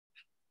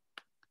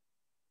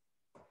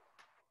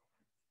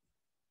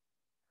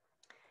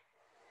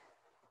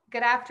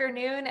Good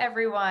afternoon,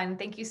 everyone.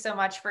 Thank you so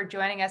much for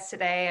joining us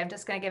today. I'm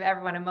just going to give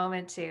everyone a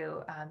moment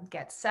to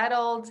get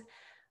settled.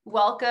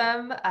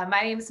 Welcome. My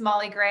name is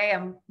Molly Gray.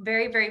 I'm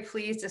very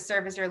pleased to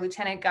serve as your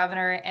Lieutenant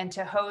Governor and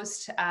to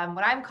host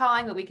what I'm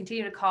calling, what we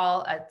continue to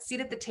call a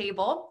seat at the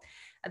table.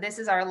 This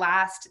is our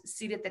last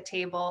seat at the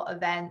table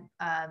event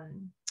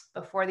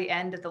before the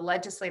end of the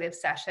legislative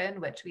session,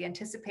 which we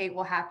anticipate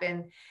will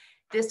happen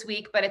this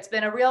week. But it's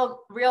been a real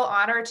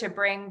honor to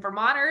bring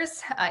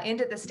Vermonters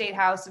into the State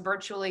House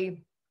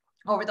virtually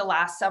over the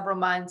last several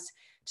months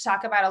to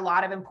talk about a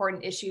lot of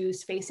important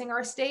issues facing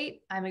our state.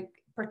 I'm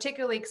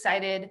particularly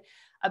excited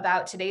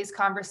about today's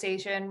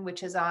conversation,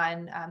 which is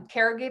on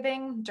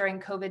caregiving during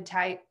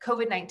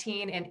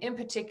COVID-19, and in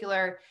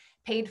particular,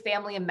 paid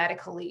family and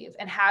medical leave,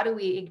 and how do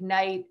we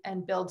ignite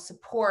and build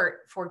support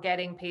for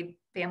getting paid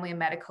family and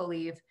medical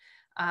leave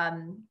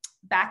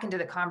back into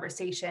the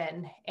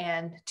conversation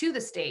and to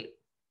the state.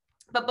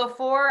 But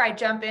before I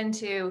jump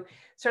into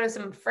sort of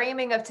some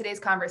framing of today's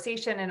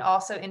conversation and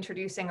also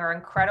introducing our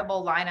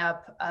incredible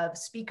lineup of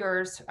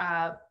speakers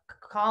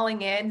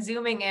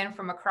zooming in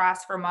from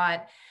across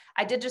Vermont,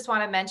 I did just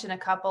want to mention a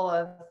couple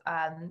of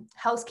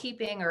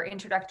housekeeping or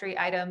introductory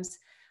items.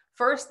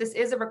 First, this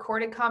is a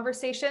recorded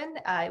conversation.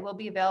 It will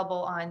be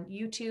available on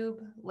YouTube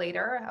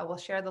later. I will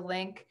share the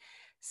link.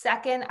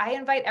 Second, I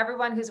invite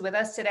everyone who's with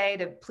us today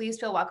to please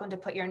feel welcome to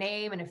put your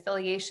name and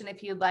affiliation,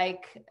 if you'd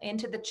like,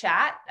 into the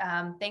chat.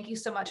 Thank you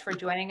so much for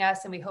joining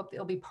us, and we hope that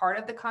you'll be part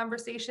of the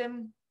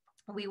conversation.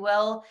 We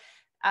will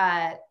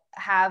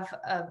have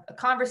a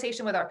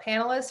conversation with our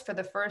panelists for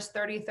the first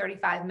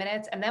 30-35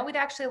 minutes, and then we'd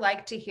actually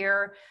like to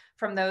hear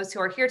from those who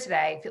are here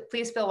today.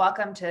 Please feel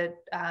welcome to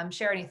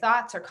share any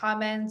thoughts or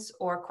comments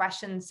or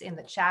questions in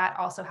the chat.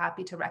 Also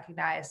happy to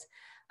recognize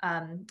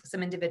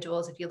some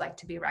individuals if you'd like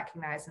to be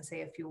recognized and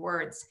say a few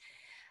words.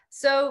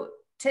 So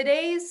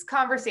today's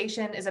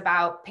conversation is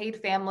about paid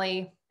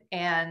family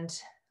and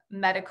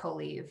medical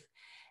leave.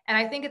 And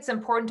I think it's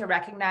important to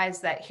recognize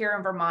that here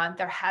in Vermont,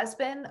 there has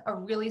been a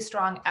really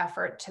strong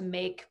effort to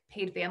make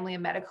paid family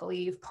and medical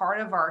leave part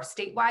of our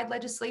statewide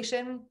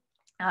legislation.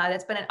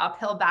 That's been an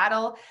uphill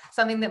battle,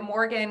 something that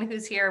Morgan,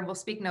 who's here and will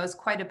speak, knows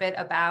quite a bit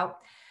about.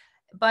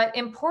 But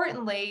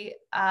importantly,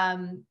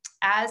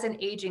 as an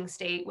aging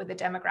state with a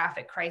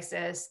demographic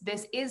crisis,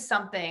 this is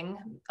something,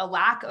 a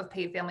lack of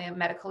paid family and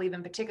medical leave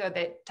in particular,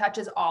 that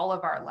touches all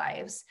of our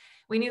lives.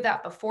 We knew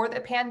that before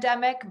the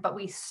pandemic, but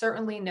we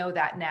certainly know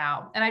that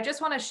now. And I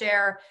just want to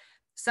share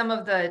some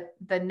of the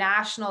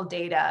national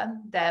data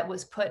that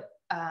was put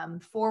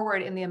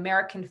forward in the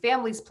American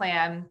Families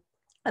Plan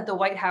that the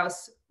White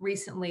House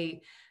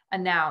recently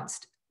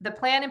announced. The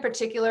plan in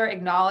particular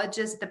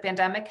acknowledges that the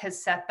pandemic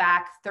has set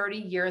back 30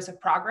 years of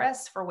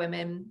progress for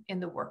women in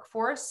the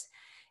workforce.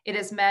 It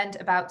has meant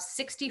about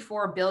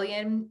 64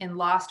 billion in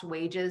lost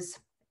wages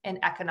and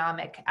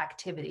economic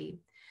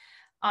activity.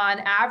 On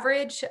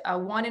average,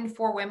 1 in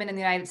 4 women in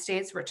the United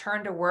States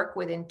return to work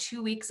within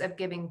 2 weeks of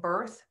giving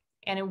birth,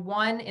 and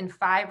 1 in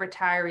 5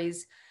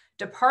 retirees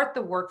depart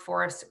the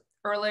workforce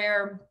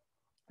earlier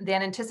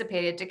than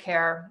anticipated to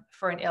care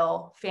for an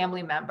ill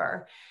family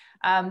member.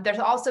 There's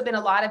also been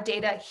a lot of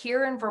data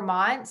here in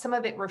Vermont, some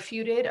of it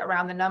refuted,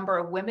 around the number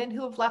of women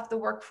who have left the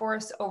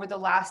workforce over the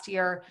last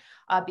year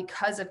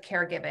because of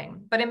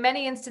caregiving. But in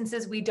many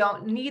instances, we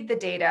don't need the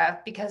data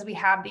because we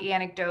have the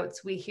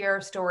anecdotes. We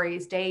hear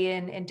stories day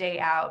in and day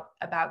out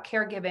about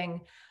caregiving,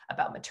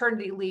 about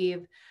maternity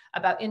leave,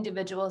 about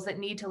individuals that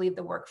need to leave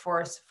the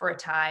workforce for a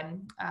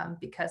time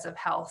because of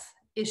health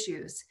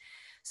issues.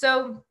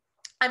 So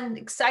I'm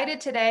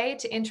excited today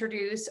to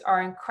introduce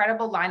our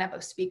incredible lineup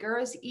of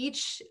speakers.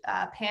 Each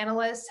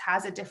panelist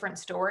has a different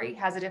story,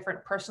 has a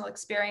different personal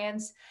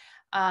experience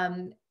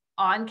on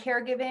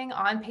caregiving,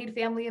 on paid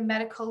family and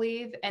medical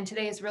leave. And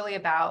today is really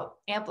about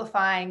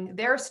amplifying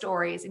their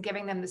stories and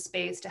giving them the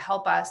space to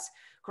help us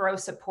grow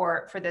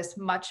support for this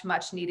much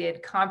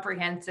needed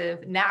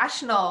comprehensive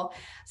national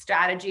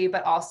strategy,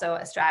 but also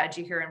a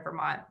strategy here in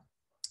Vermont.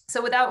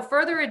 So without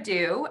further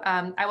ado,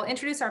 I will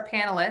introduce our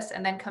panelists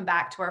and then come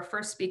back to our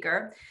first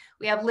speaker.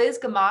 We have Liz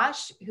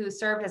Gamache, who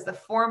served as the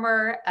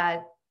former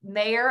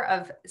mayor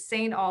of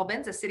St.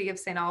 Albans, the city of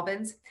St.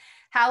 Albans.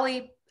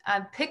 Hallie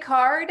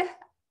Pickard,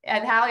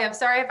 and Hallie, I'm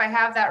sorry if I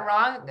have that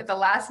wrong, the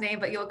last name,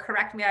 but you'll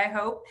correct me, I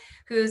hope,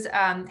 who's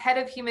head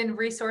of human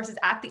resources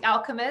at The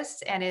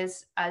Alchemist and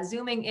is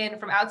zooming in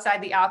from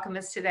outside The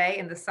Alchemist today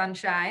in the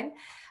sunshine.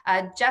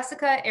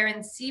 Jessica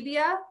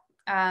Arancibia,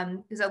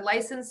 who's a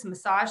licensed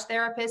massage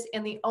therapist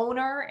and the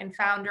owner and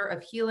founder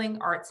of Healing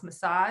Arts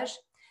Massage.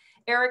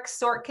 Eric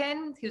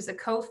Sorkin, who's a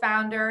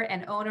co-founder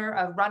and owner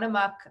of Run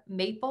Amok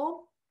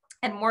Maple,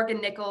 and Morgan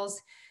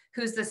Nichols,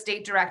 who's the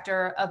state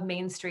director of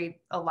Main Street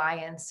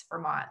Alliance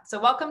Vermont.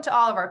 So welcome to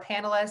all of our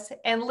panelists.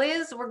 And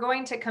Liz, we're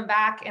going to come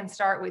back and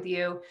start with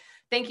you.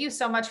 Thank you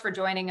so much for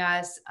joining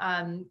us.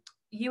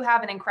 You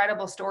have an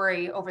incredible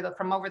story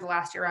from over the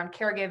last year around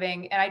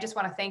caregiving. And I just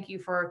want to thank you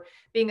for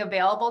being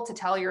available to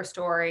tell your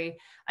story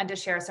and to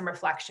share some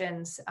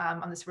reflections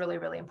on this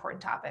really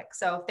important topic.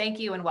 So thank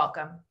you and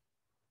welcome.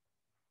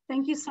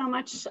 Thank you so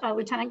much,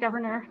 Lieutenant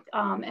Governor,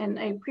 and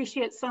I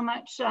appreciate so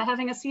much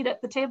having a seat at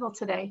the table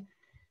today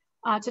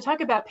to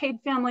talk about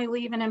paid family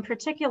leave, and in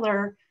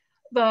particular,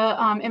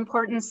 the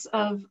importance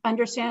of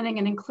understanding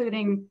and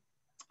including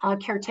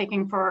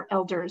caretaking for our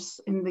elders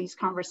in these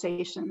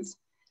conversations.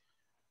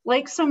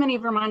 Like so many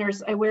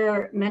Vermonters, I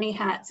wear many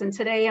hats, and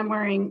today I'm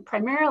wearing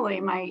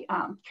primarily my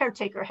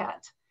caretaker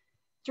hat.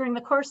 During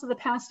the course of the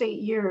past 8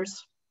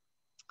 years,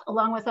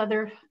 along with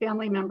other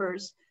family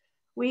members,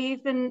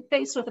 we've been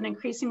faced with an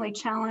increasingly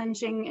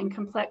challenging and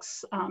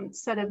complex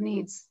set of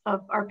needs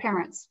of our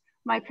parents,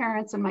 my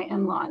parents and my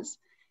in-laws,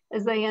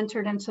 as they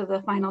entered into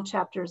the final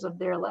chapters of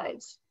their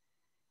lives.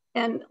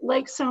 And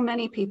like so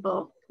many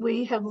people,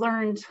 we have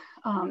learned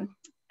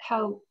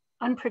how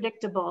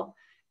unpredictable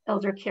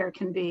elder care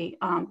can be,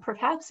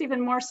 perhaps even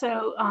more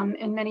so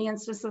in many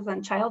instances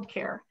than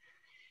childcare,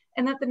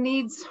 and that the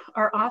needs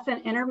are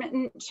often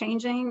intermittent,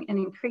 changing, and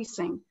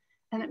increasing.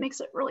 And it makes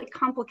it really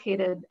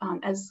complicated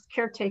as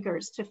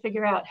caretakers to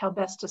figure out how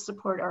best to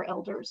support our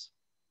elders.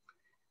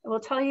 I will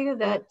tell you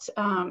that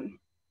I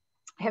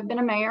have been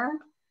a mayor.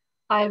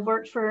 I've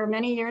worked for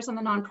many years in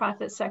the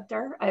nonprofit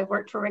sector. I've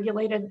worked for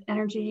regulated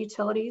energy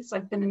utilities.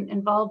 I've been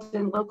involved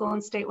in local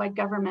and statewide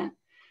government.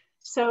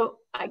 So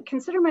I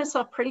consider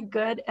myself pretty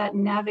good at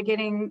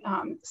navigating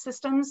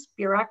systems,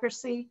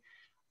 bureaucracy,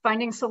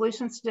 finding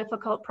solutions to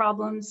difficult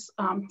problems,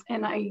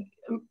 and I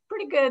am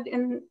pretty good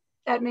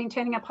at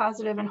maintaining a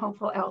positive and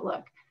hopeful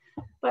outlook.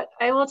 But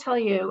I will tell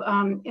you,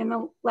 in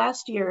the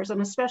last years,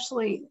 and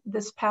especially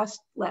this past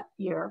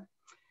year,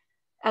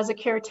 as a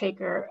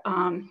caretaker,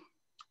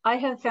 I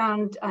have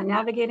found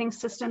navigating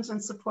systems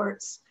and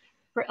supports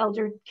for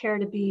elder care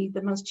to be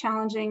the most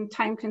challenging,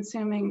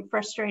 time-consuming,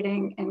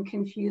 frustrating, and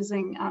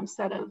confusing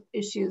set of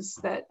issues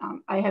that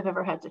I have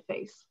ever had to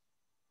face.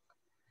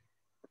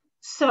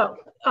 So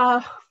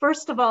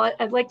first of all,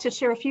 I'd like to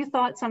share a few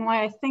thoughts on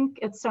why I think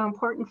it's so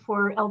important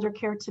for elder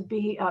care to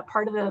be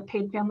part of the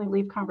paid family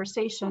leave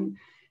conversation.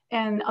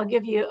 And I'll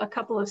give you a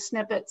couple of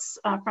snippets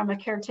from a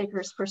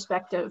caretaker's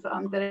perspective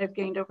that I've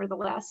gained over the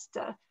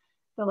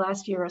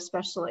last year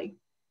especially.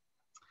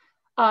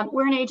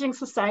 We're an aging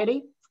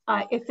society.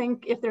 I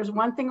think if there's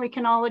one thing we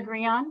can all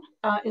agree on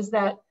is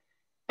that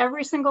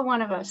every single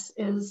one of us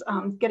is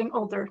getting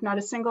older. Not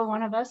a single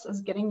one of us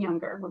is getting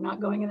younger. We're not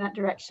going in that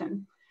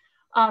direction.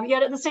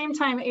 Yet at the same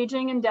time,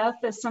 aging and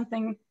death is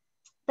something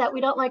that we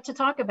don't like to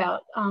talk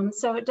about.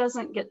 So it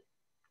doesn't get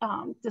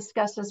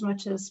discussed as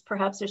much as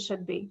perhaps it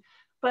should be.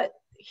 But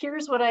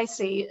here's what I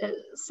see as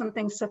some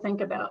things to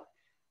think about.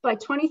 By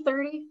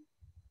 2030,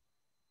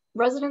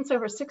 residents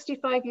over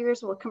 65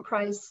 years will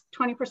comprise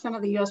 20%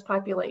 of the US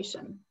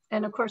population.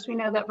 And of course, we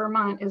know that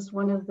Vermont is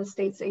one of the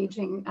states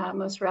aging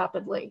most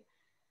rapidly.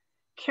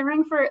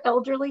 Caring for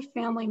elderly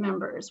family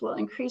members will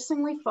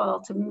increasingly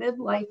fall to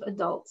midlife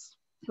adults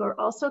who are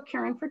also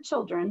caring for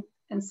children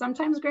and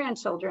sometimes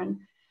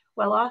grandchildren,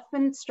 while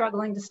often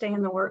struggling to stay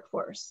in the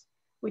workforce.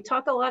 We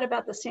talk a lot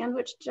about the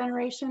sandwich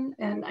generation,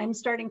 and I'm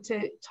starting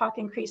to talk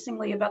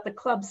increasingly about the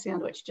club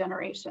sandwich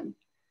generation.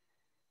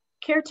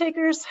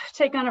 Caretakers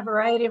take on a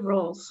variety of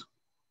roles.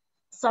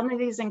 Some of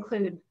these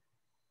include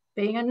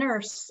being a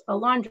nurse, a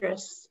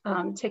laundress,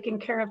 taking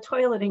care of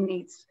toileting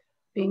needs,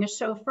 being a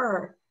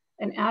chauffeur,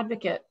 an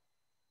advocate,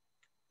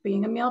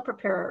 being a meal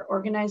preparer,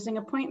 organizing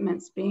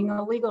appointments, being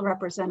a legal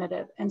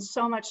representative, and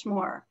so much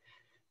more.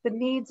 The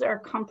needs are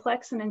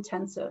complex and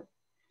intensive.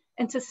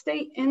 And to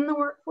stay in the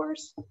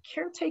workforce,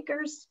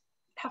 caretakers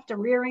have to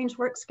rearrange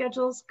work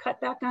schedules,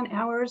 cut back on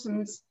hours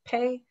and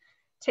pay,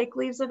 take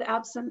leaves of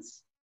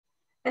absence.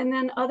 And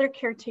then other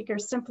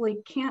caretakers simply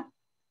can't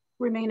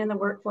remain in the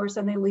workforce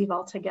and they leave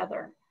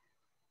altogether.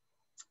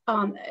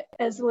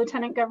 As the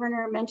Lieutenant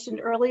Governor mentioned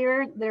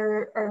earlier,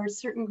 there are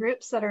certain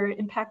groups that are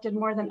impacted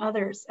more than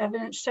others.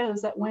 Evidence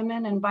shows that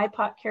women and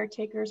BIPOC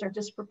caretakers are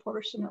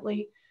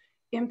disproportionately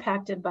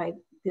impacted by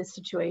this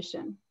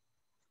situation.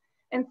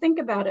 And think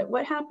about it,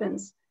 what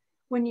happens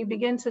when you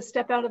begin to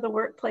step out of the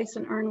workplace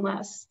and earn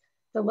less?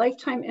 The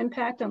lifetime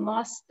impact on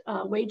lost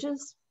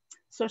wages,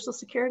 Social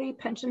Security,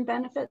 pension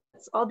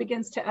benefits, all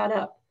begins to add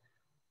up.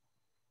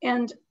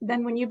 And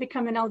then when you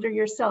become an elder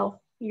yourself,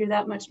 you're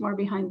that much more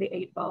behind the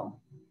 8 ball.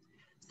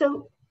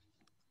 So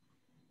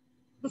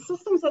the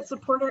systems that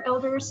support our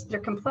elders, they're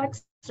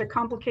complex, they're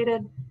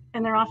complicated,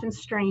 and they're often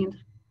strained.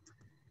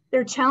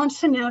 They're challenged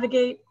to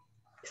navigate.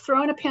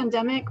 Throw in a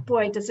pandemic,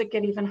 boy, does it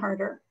get even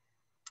harder.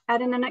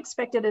 At an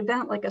unexpected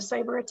event like a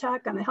cyber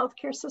attack on the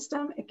healthcare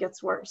system, it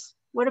gets worse.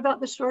 What about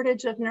the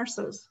shortage of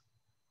nurses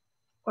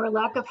or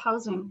lack of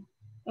housing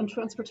and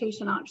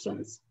transportation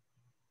options?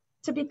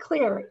 To be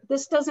clear,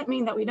 this doesn't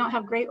mean that we don't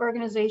have great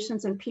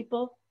organizations and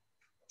people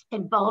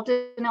involved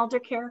in elder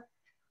care.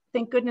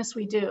 Thank goodness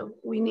we do.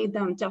 We need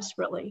them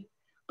desperately.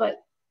 But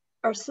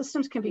our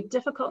systems can be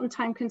difficult and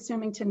time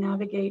consuming to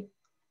navigate,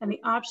 and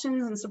the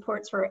options and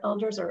supports for our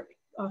elders are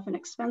often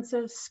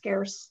expensive,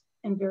 scarce,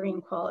 and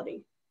varying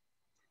quality.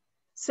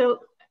 So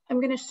I'm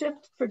going to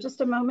shift for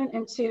just a moment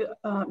into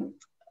an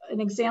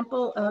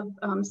example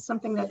of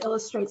something that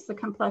illustrates the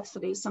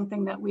complexity,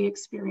 something that we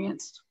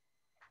experienced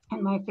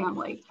in my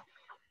family.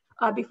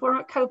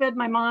 Before COVID,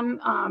 my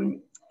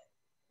mom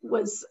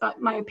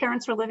my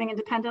parents were living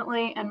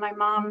independently, and my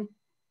mom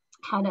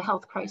had a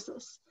health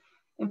crisis.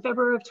 In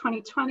February of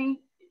 2020,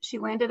 she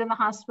landed in the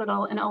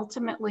hospital, and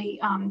ultimately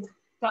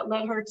that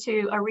led her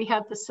to a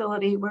rehab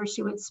facility where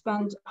she would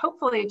spend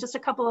hopefully just a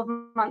couple of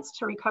months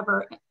to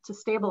recover, to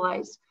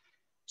stabilize.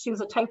 She was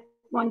a type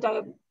 1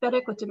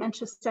 diabetic with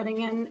dementia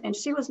setting in, and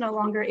she was no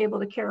longer able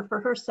to care for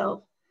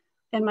herself.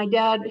 And my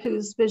dad,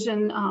 whose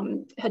vision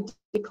had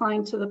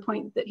declined to the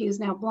point that he's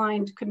now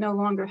blind, could no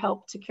longer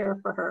help to care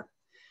for her.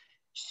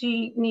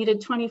 She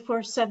needed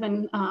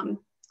 24/7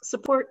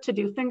 support to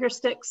do finger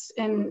sticks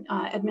and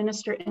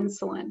administer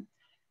insulin.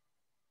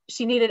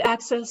 She needed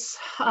access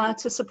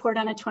to support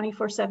on a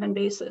 24/7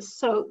 basis.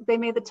 So they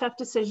made the tough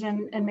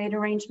decision and made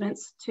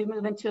arrangements to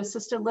move into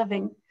assisted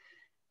living.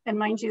 And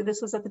mind you,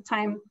 this was at the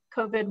time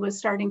COVID was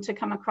starting to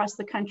come across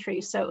the country.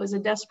 So it was a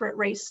desperate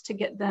race to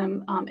get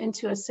them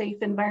into a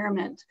safe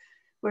environment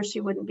where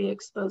she wouldn't be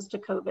exposed to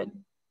COVID.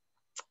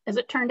 As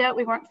it turned out,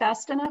 we weren't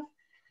fast enough.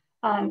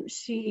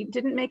 She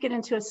didn't make it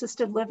into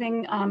assisted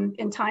living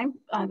in time.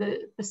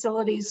 The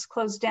facilities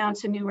closed down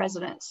to new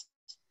residents.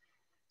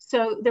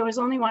 So there was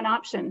only one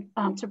option,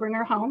 to bring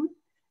her home.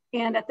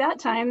 And at that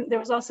time, there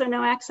was also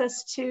no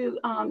access to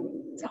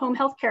home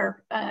healthcare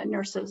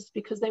nurses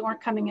because they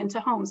weren't coming into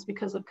homes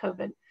because of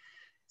COVID.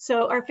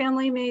 So our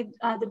family made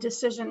the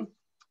decision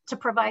to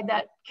provide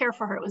that care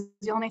for her. It was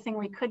the only thing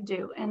we could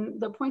do.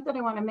 And the point that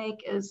I want to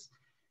make is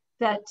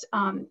that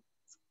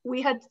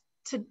we had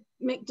to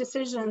make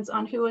decisions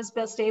on who was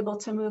best able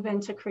to move in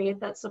to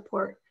create that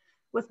support.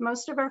 With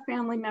most of our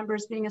family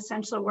members being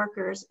essential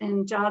workers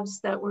in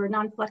jobs that were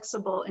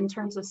non-flexible in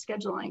terms of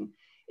scheduling,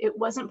 it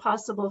wasn't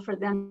possible for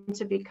them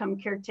to become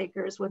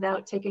caretakers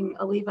without taking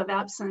a leave of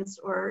absence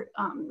or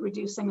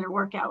reducing their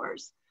work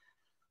hours.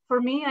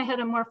 For me, I had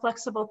a more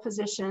flexible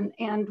position,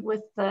 and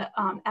with the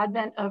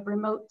advent of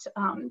remote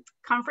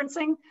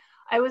conferencing,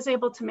 I was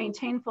able to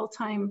maintain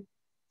full-time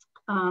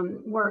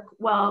work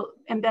while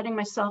embedding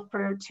myself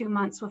for 2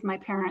 months with my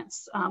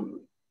parents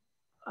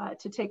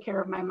to take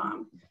care of my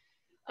mom.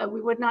 We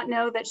would not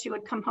know that she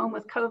would come home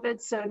with COVID.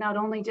 So not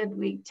only did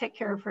we take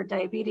care of her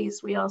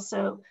diabetes, we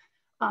also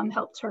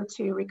helped her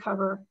to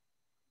recover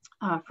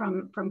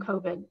from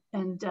COVID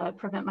and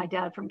prevent my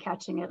dad from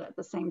catching it at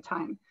the same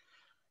time.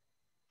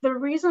 The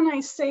reason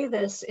I say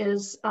this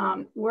is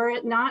were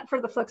it not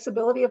for the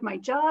flexibility of my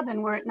job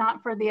and were it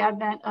not for the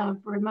advent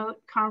of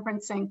remote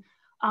conferencing,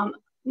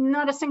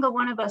 not a single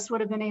one of us would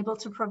have been able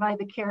to provide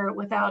the care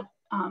without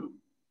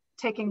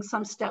taking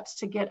some steps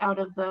to get out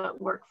of the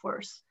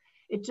workforce.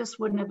 It just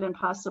wouldn't have been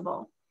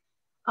possible.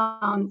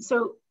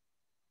 So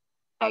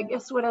I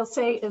guess what I'll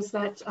say is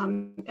that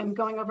I'm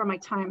going over my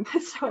time,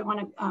 so I want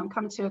to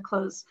come to a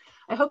close.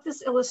 I hope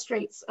this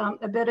illustrates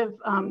a bit of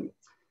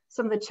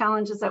some of the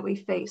challenges that we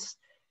face.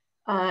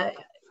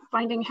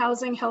 Finding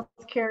housing,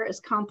 healthcare is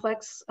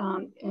complex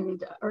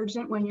and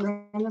urgent when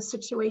you're in this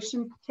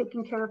situation,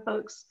 taking care of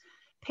folks.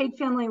 Paid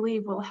family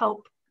leave will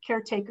help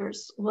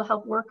caretakers, will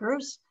help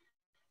workers,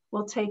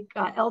 will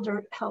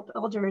help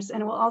elders,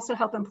 and it will also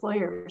help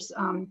employers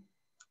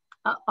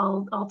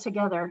all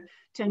together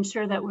to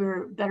ensure that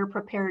we're better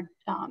prepared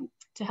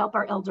to help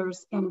our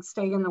elders and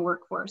stay in the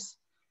workforce.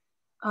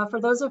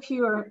 For those of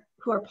you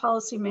who are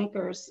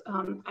policymakers,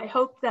 I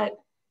hope that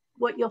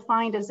what you'll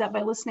find is that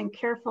by listening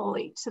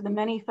carefully to the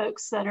many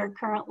folks that are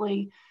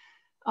currently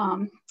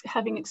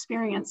having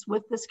experience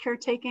with this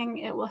caretaking,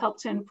 it will help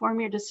to inform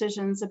your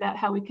decisions about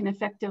how we can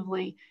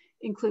effectively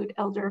include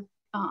elder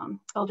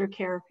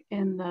care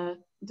in the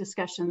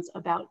discussions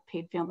about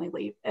paid family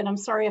leave. And I'm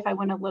sorry if I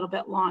went a little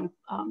bit long,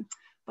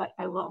 but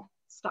I will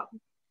stop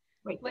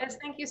right there. Liz,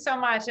 thank you so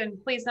much.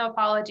 And please, no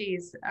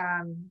apologies.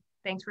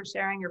 Thanks for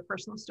sharing your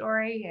personal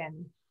story.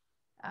 And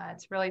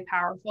it's really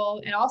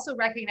powerful. And also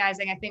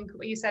recognizing, I think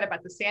what you said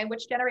about the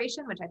sandwich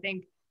generation, which I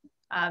think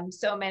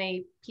so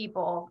many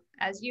people,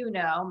 as you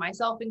know,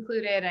 myself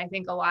included, I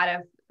think a lot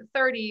of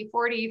 30,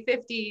 40,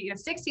 50,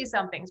 60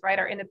 somethings, right,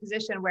 are in a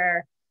position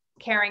where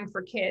caring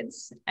for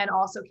kids and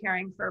also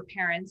caring for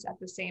parents at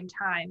the same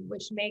time,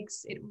 which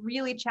makes it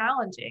really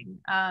challenging.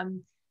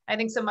 I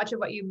think so much of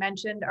what you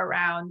mentioned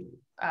around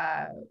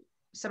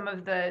some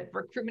of the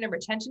recruitment and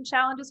retention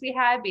challenges we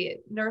had, be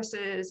it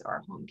nurses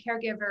or home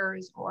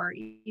caregivers, or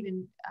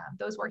even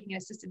those working in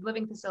assisted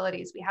living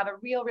facilities, we have a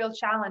real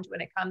challenge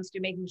when it comes to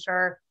making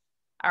sure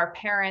our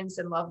parents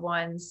and loved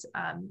ones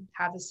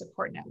have a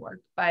support network.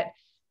 But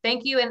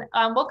thank you. And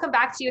we'll come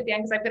back to you at the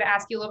end because I'm going to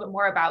ask you a little bit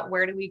more about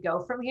where do we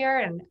go from here,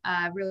 and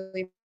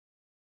really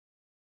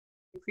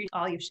appreciate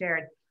all you've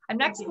shared. I'm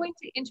next going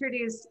to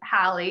introduce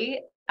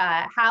Hallie.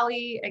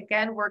 Hallie,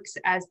 again, works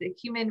as the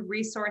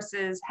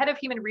head of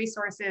human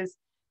resources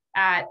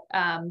at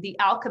the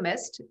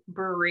Alchemist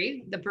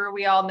Brewery, the brewer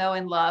we all know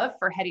and love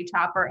for Heady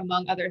Topper,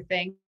 among other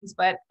things.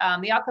 But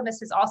the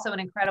Alchemist is also an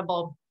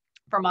incredible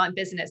Vermont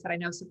business that I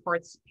know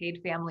supports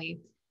paid family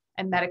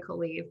and medical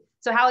leave.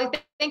 So Hallie,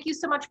 thank you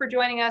so much for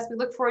joining us. We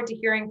look forward to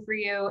hearing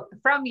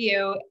from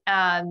you.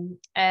 And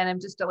I'm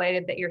just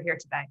delighted that you're here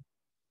today.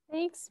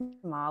 Thanks,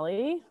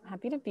 Molly.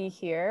 Happy to be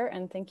here.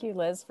 And thank you,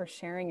 Liz, for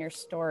sharing your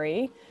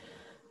story.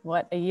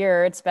 What a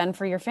year it's been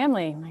for your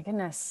family. My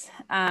goodness.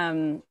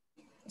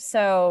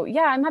 So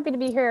yeah, I'm happy to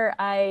be here.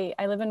 I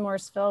live in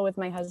Morrisville with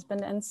my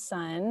husband and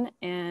son,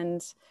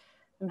 and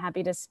I'm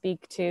happy to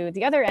speak to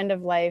the other end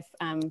of life,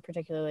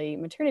 particularly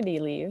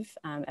maternity leave,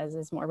 as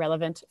is more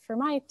relevant for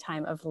my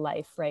time of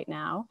life right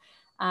now.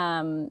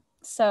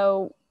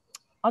 So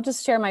I'll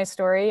just share my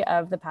story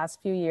of the past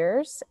few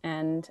years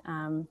and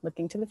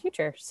looking to the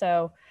future.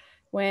 So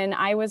when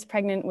I was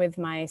pregnant with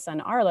my son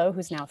Arlo,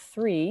 who's now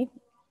 3,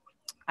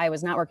 I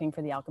was not working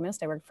for The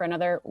Alchemist. I worked for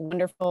another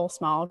wonderful,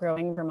 small,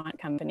 growing Vermont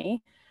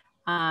company.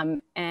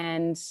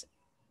 And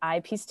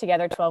I pieced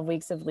together 12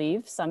 weeks of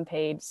leave, some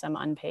paid, some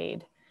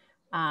unpaid.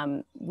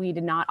 We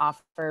did not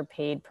offer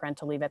paid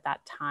parental leave at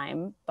that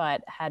time,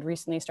 but had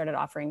recently started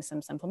offering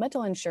some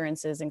supplemental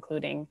insurances,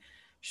 including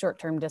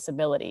short-term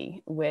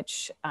disability,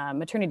 which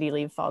maternity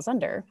leave falls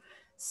under.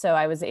 So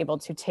I was able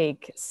to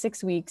take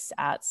 6 weeks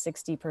at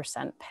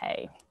 60%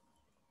 pay.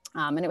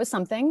 And it was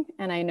something,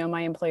 and I know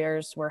my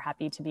employers were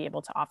happy to be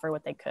able to offer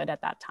what they could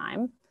at that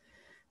time.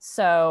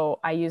 So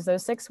I used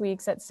those 6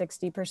 weeks at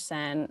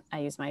 60%. I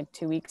used my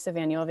 2 weeks of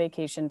annual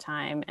vacation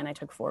time, and I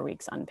took 4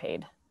 weeks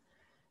unpaid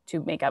to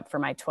make up for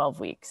my 12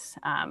 weeks.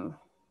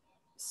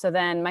 So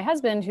then my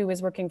husband, who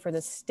was working for the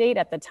state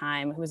at the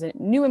time, who was a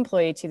new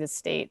employee to the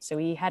state, so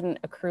he hadn't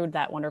accrued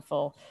that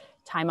wonderful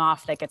time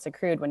off that gets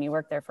accrued when you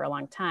work there for a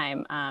long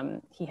time.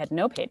 He had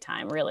no paid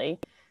time, really.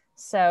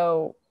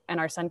 So, and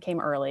our son came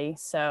early,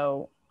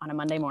 so on a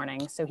Monday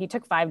morning. So he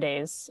took 5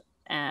 days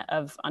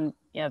of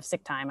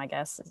sick time, I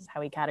guess, is how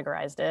he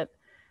categorized it.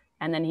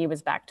 And then he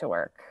was back to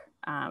work.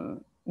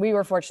 We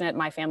were fortunate,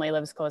 my family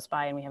lives close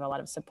by and we have a lot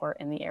of support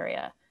in the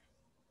area.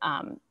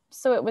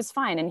 So it was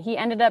fine. And he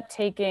ended up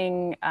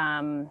taking,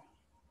 after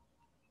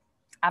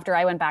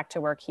I went back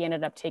to work, he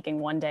ended up taking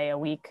 1 day a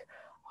week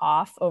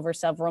off over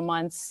several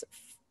months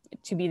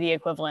to be the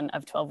equivalent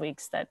of 12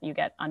 weeks that you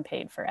get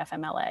unpaid for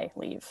FMLA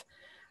leave.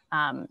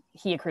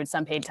 He accrued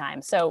some paid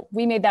time. So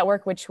we made that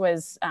work, which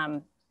was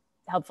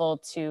helpful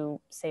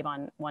to save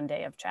on 1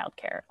 day of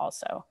childcare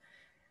also,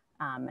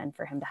 and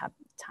for him to have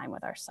time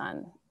with our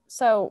son.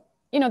 So,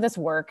 this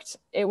worked.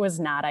 It was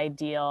not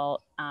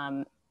ideal.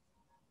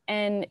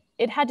 And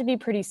it had to be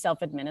pretty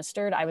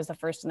self-administered. I was the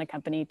first in the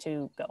company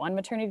to go on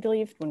maternity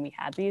leave when we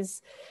had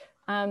these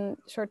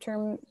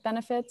short-term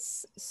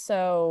benefits.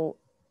 So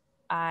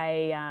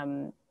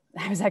I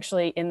was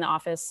actually in the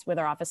office with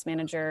our office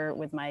manager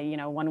with my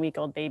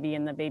 1-week-old baby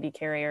in the baby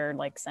carrier,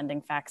 like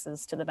sending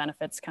faxes to the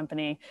benefits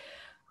company.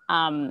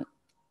 And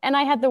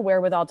I had the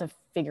wherewithal to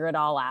figure it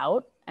all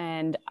out.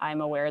 And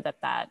I'm aware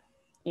that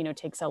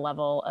takes a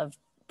level of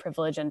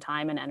privilege and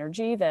time and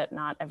energy that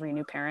not every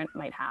new parent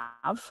might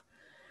have.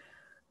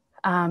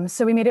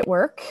 So we made it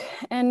work,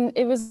 and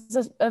it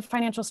was a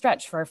financial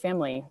stretch for our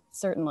family,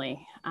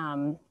 certainly.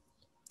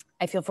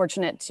 I feel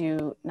fortunate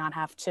to not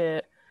have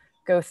to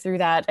go through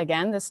that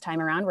again this time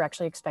around. We're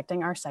actually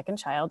expecting our second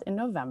child in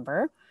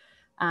November.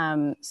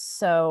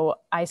 So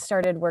I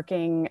started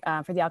working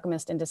for The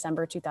Alchemist in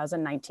December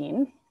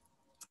 2019.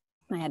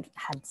 I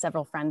had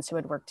several friends who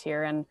had worked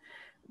here, and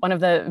one of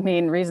the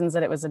main reasons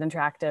that it was an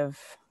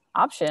attractive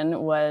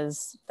option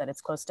was that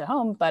it's close to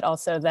home, but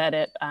also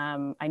that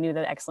I knew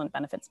the excellent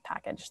benefits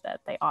package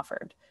that they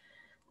offered,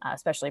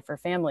 especially for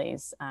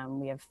families.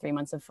 We have 3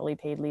 months of fully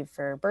paid leave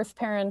for birth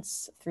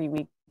parents, 3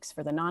 weeks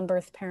for the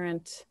non-birth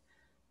parent.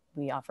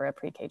 We offer a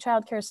pre-K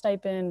childcare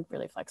stipend,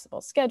 really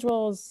flexible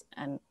schedules,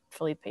 and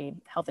fully paid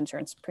health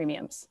insurance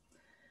premiums.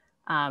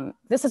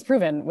 This has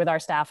proven with our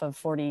staff of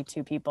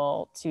 42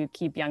 people to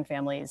keep young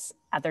families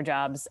at their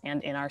jobs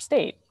and in our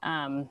state.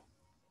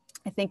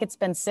 I think it's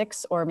been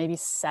 6 or maybe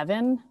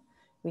 7.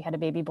 We had a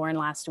baby born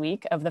last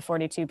week of the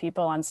 42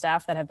 people on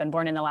staff that have been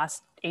born in the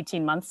last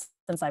 18 months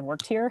since I've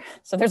worked here.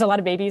 So there's a lot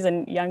of babies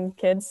and young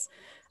kids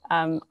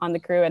on the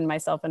crew, and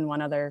myself and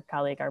one other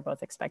colleague are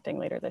both expecting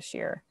later this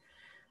year.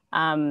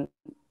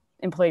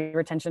 Employee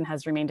retention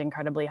has remained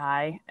incredibly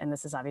high, and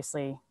this is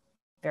obviously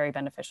very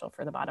beneficial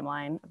for the bottom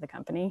line of the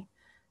company.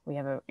 We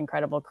have an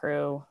incredible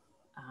crew,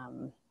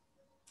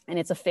 and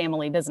it's a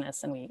family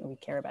business, and we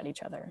care about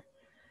each other.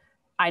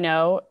 I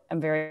know,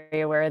 I'm very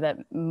aware that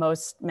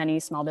many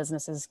small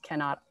businesses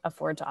cannot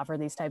afford to offer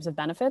these types of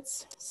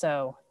benefits.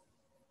 So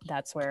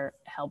that's where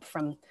help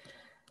from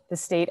the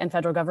state and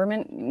federal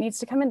government needs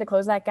to come in to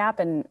close that gap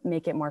and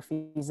make it more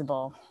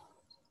feasible.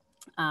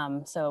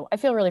 So I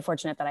feel really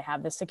fortunate that I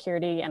have this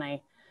security, and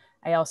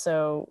I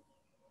also,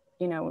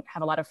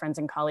 have a lot of friends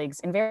and colleagues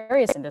in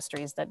various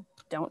industries that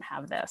don't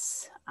have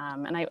this.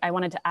 And I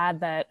wanted to add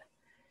that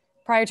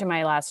prior to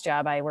my last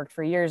job, I worked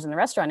for years in the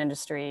restaurant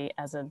industry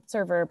as a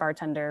server,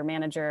 bartender,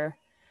 manager,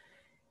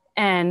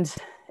 and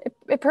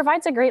it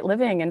provides a great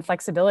living and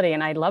flexibility,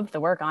 and I loved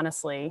the work,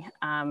 honestly.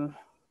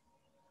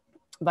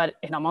 But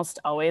it almost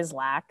always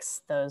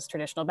lacks those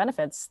traditional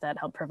benefits that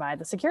help provide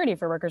the security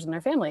for workers and their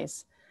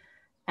families.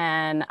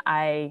 And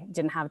I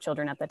didn't have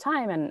children at the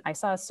time, and I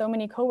saw so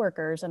many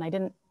coworkers, and I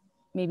didn't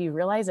maybe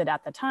realize it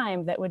at the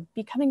time, that would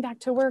be coming back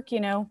to work,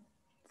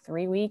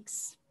 3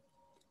 weeks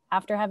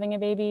after having a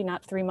baby,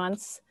 not 3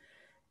 months.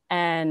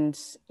 And,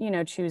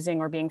 choosing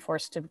or being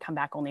forced to come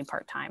back only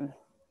part-time.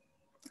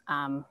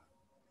 And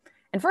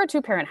for a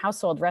 2-parent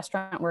household,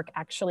 restaurant work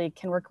actually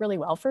can work really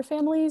well for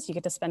families. You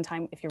get to spend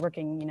time, if you're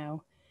working,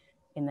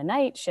 in the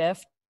night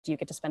shift, you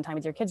get to spend time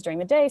with your kids during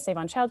the day, save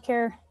on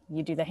childcare,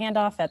 you do the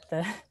handoff at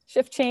the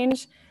shift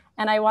change.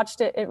 And I watched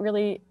it,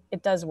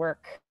 it does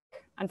work.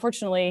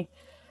 Unfortunately,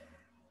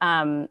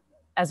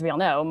 as we all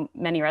know,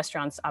 many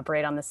restaurants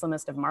operate on the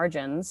slimmest of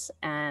margins.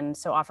 And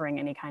so offering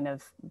any kind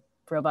of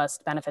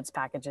robust benefits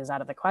package is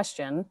out of the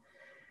question.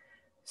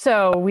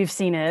 So we've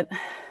seen it,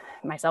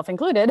 myself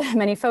included,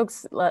 many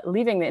folks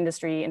leaving the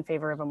industry in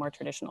favor of a more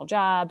traditional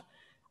job,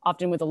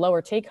 often with a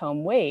lower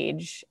take-home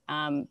wage,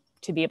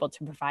 to be able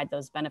to provide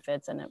those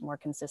benefits and a more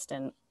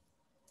consistent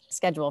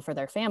schedule for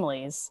their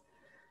families.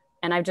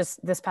 And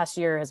this past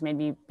year has made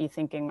me be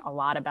thinking a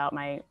lot about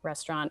my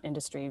restaurant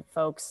industry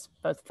folks,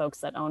 both folks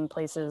that own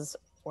places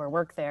or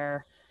work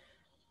there,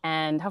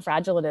 and how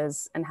fragile it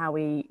is and how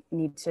we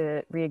need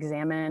to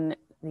re-examine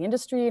the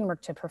industry and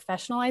work to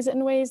professionalize it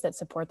in ways that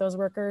support those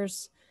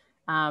workers,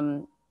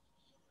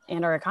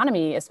 and our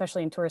economy,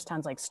 especially in tourist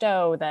towns like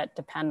Stowe that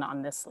depend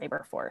on this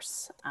labor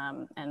force.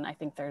 And I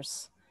think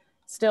there's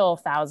still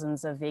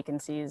thousands of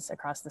vacancies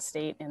across the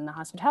state in the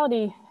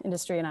hospitality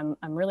industry. And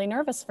I'm really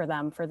nervous for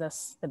them for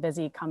the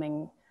busy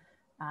coming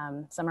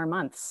summer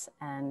months,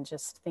 and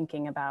just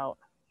thinking about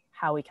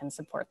how we can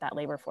support that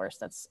labor force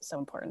that's so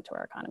important to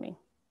our economy.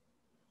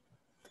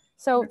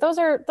 So those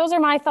are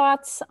my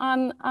thoughts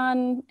on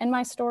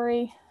my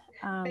story.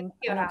 And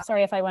I'm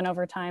sorry if I went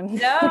over time.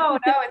 No,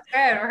 it's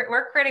good.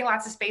 We're creating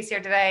lots of space here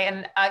today,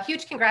 and a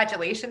huge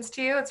congratulations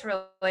to you. It's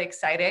really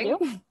exciting.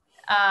 Thank you.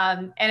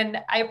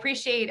 And I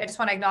just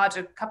want to acknowledge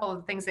a couple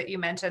of things that you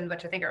mentioned,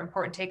 which I think are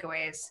important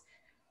takeaways.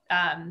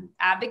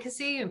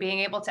 Advocacy and being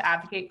able to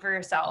advocate for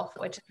yourself,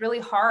 which is really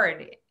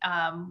hard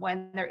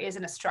when there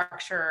isn't a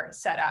structure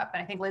set up.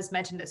 And I think Liz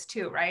mentioned this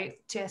too,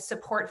 right? To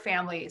support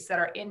families that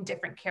are in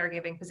different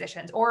caregiving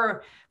positions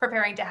or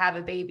preparing to have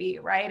a baby,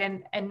 right?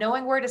 And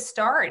knowing where to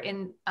start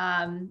in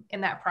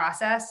that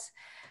process.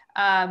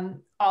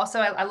 Also,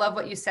 I love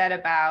what you said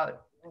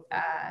about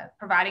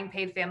providing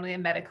paid family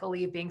and medical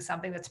leave being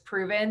something that's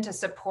proven to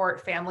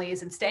support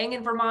families and staying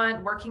in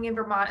Vermont, working in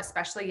Vermont,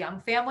 especially young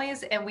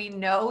families. And we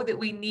know that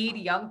we need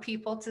young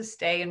people to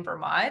stay in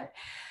Vermont.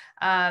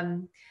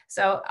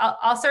 So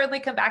I'll certainly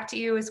come back to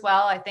you as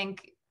well. I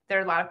think there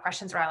are a lot of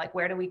questions around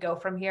where do we go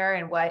from here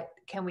and what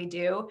can we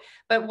do?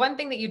 But one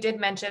thing that you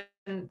did mention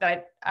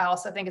that I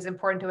also think is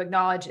important to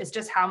acknowledge is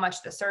just how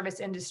much the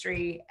service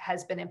industry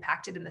has been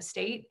impacted in the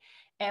state.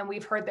 And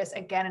we've heard this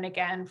again and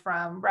again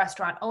from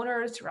restaurant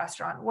owners,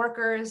 restaurant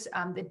workers.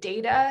 The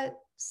data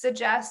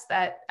suggests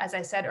that, as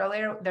I said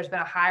earlier, there's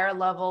been a higher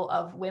level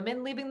of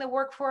women leaving the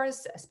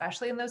workforce,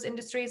 especially in those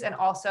industries, and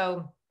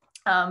also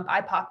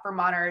BIPOC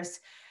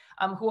Vermonters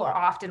who are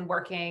often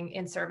working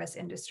in service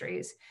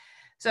industries.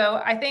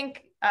 So I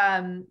think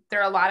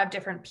there are a lot of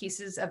different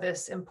pieces of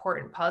this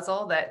important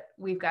puzzle that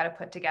we've got to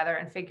put together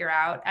and figure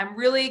out. I'm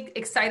really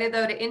excited,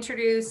 though, to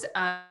introduce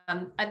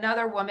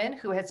another woman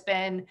who has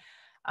been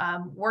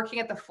working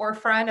at the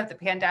forefront of the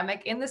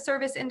pandemic in the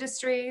service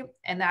industry,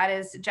 and that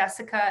is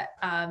Jessica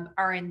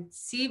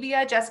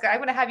Arancibia. Jessica, I'm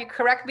going to have you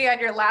correct me on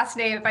your last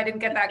name if I didn't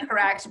get that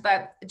correct,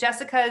 but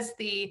Jessica is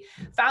the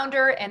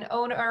founder and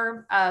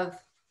owner of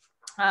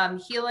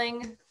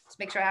Healing, let's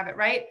make sure I have it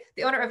right,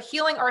 the owner of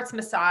Healing Arts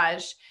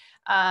Massage,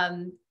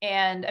 and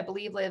I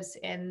believe lives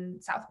in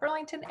South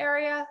Burlington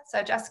area.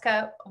 So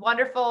Jessica,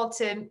 wonderful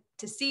to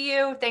see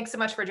you. Thanks so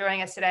much for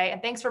joining us today,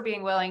 and thanks for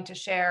being willing to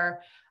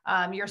share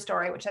your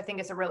story, which I think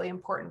is a really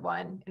important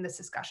one in this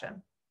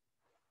discussion.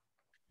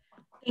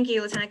 Thank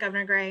you, Lieutenant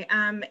Governor Gray.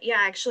 Yeah,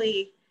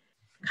 actually,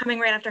 coming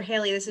right after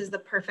Haley, this is the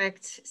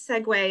perfect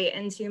segue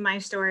into my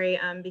story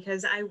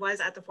because I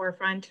was at the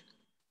forefront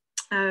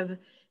of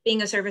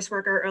being a service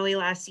worker early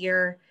last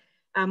year,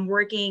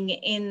 working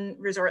in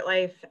resort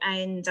life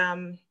and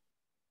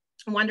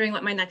wondering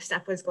what my next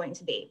step was going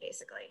to be,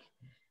 basically,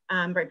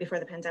 right before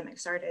the pandemic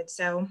started.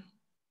 So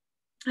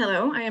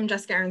hello, I am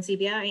Jessica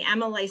Arancibia. I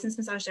am a licensed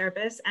massage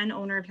therapist and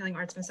owner of Healing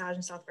Arts Massage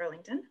in South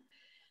Burlington.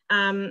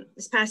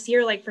 This past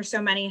year, like for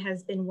so many,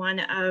 has been one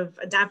of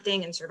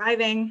adapting and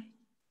surviving.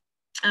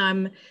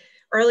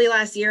 Early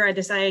last year, I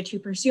decided to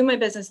pursue my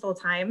business full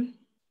time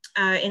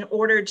in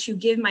order to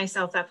give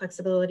myself that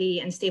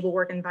flexibility and stable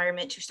work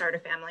environment to start a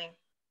family.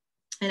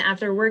 And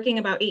after working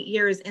about 8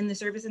 years in the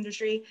service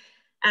industry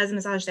as a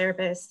massage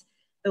therapist,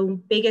 the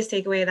biggest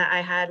takeaway that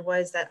I had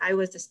was that I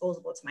was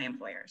disposable to my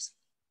employers.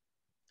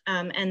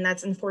 And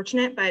that's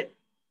unfortunate, but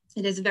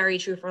it is very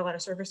true for a lot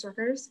of service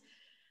workers.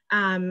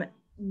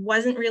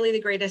 Wasn't really the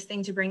greatest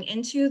thing to bring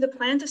into the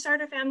plan to start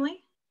a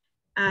family.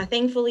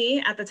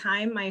 Thankfully, at the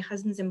time, my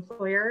husband's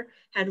employer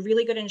had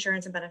really good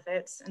insurance and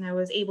benefits, and I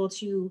was able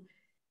to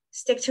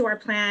stick to our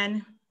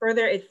plan.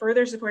 It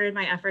further supported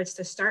my efforts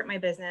to start my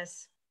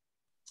business.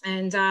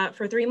 And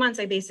for 3 months,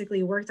 I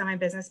basically worked on my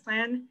business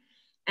plan.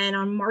 And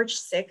on March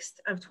 6th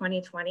of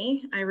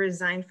 2020, I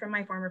resigned from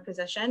my former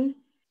position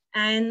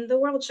and the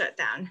world shut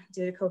down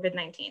due to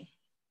COVID-19.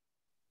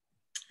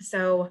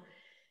 So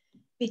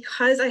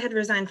because I had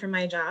resigned from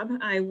my job,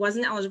 I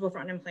wasn't eligible for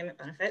unemployment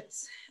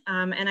benefits.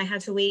 And I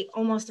had to wait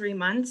almost 3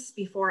 months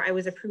before I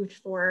was approved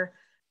for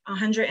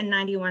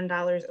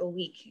 $191 a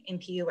week in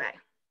PUA.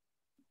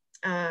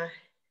 It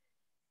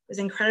was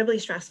incredibly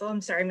stressful.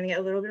 I'm sorry, I'm gonna get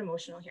a little bit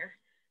emotional here.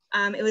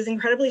 It was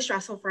incredibly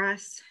stressful for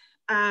us.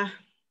 And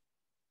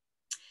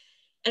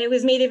it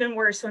was made even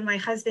worse when my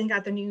husband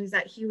got the news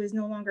that he was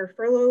no longer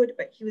furloughed,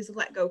 but he was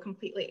let go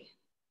completely.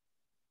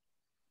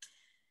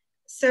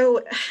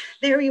 So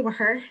there we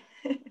were.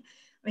 Let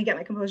me get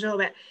my composure a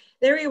little bit.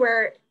 There we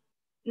were,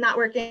 not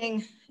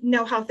working,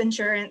 no health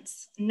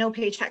insurance, no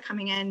paycheck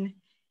coming in,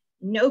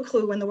 no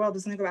clue when the world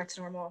was gonna go back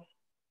to normal.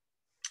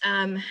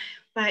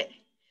 But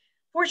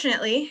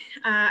fortunately,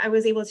 I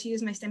was able to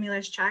use my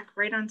stimulus check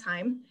right on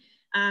time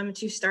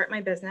to start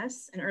my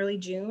business in early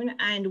June.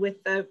 And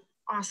with the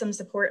awesome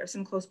support of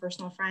some close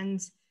personal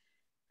friends,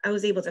 I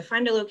was able to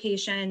find a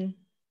location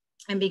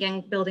and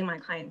begin building my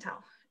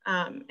clientele.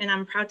 And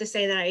I'm proud to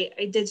say that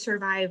I did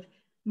survive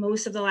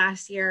most of the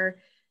last year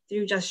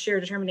through just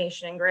sheer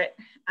determination and grit.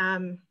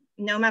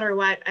 No matter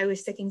what, I was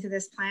sticking to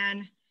this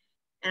plan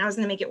and I was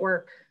gonna make it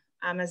work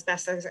as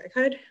best as I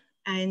could.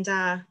 And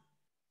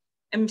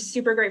I'm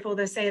super grateful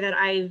to say that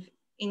I've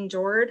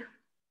endured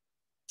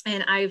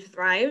and I've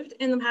thrived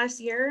in the past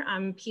year.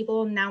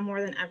 People now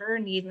more than ever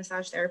need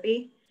massage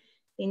therapy.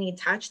 They need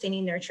touch, they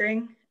need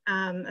nurturing.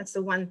 That's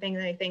the one thing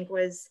that I think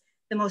was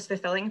the most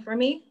fulfilling for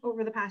me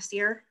over the past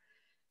year.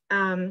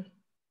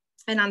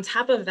 And on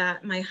top of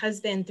that, my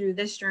husband through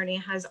this journey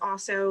has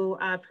also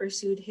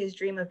pursued his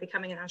dream of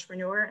becoming an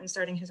entrepreneur and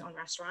starting his own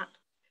restaurant.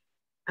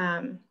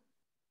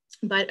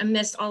 But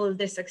amidst all of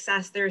this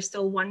success, there is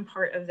still one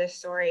part of this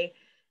story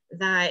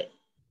that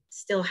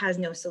still has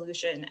no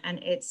solution, and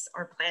it's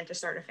our plan to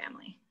start a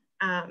family.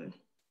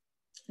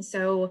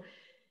 So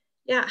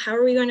yeah, how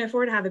are we going to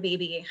afford to have a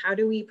baby? How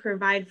do we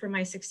provide for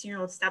my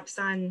 16-year-old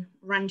stepson,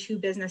 run 2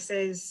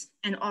 businesses,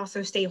 and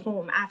also stay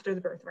home after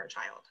the birth of our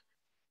child?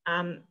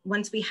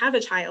 Once we have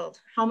a child,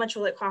 how much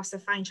will it cost to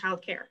find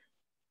childcare?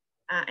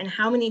 And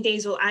how many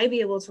days will I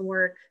be able to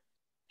work,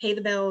 pay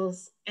the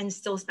bills, and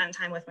still spend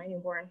time with my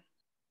newborn?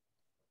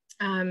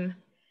 I'm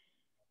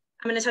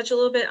going to touch a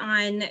little bit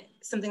on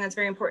something that's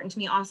very important to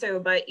me also,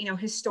 but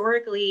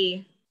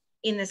historically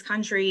in this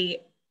country,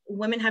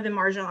 women have been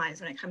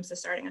marginalized when it comes to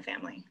starting a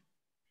family,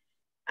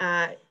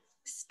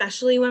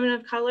 especially women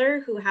of color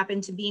who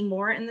happen to be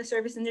more in the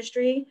service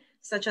industry,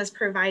 such as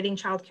providing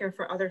childcare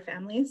for other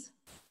families.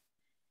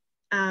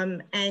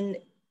 And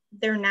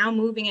they're now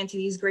moving into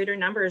these greater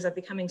numbers of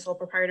becoming sole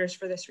proprietors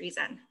for this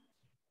reason.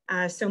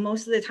 So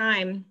most of the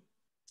time,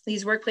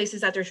 these workplaces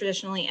that they're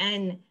traditionally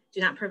in do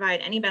not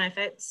provide any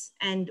benefits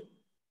and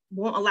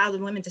won't allow the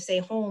women to stay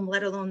home,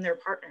 let alone their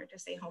partner to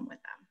stay home with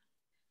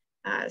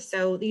them.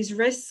 So these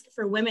risks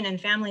for women and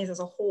families as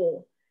a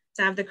whole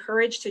to have the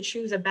courage to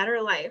choose a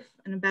better life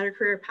and a better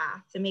career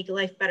path to make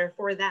life better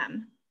for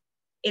them,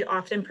 it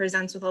often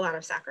presents with a lot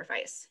of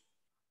sacrifice.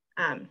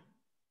 I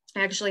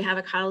actually have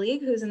a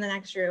colleague who's in the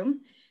next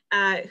room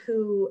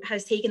who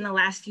has taken the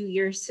last few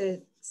years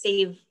to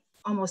save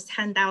almost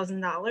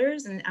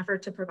 $10,000 in an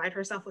effort to provide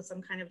herself with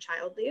some kind of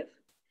child leave.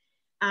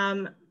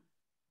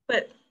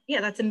 But yeah,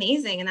 that's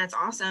amazing and that's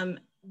awesome.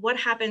 What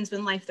happens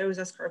when life throws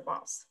us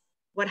curveballs?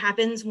 What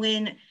happens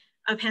when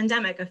a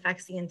pandemic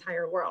affects the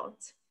entire world?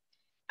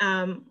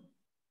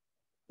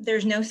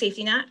 There's no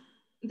safety net,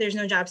 there's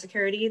no job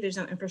security, there's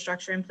no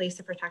infrastructure in place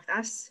to protect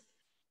us.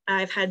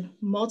 I've had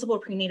multiple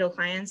prenatal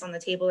clients on the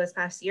table this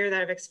past year that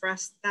have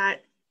expressed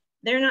that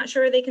they're not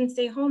sure they can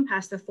stay home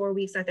past the 4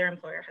 weeks that their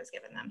employer has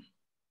given them.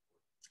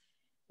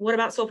 What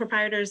about sole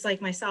proprietors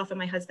like myself and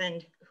my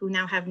husband who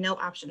now have no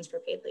options for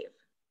paid leave?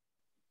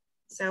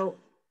 So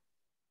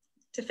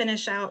to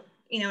finish out,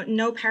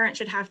 no parent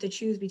should have to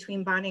choose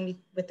between bonding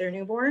with their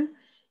newborn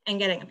and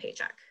getting a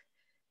paycheck.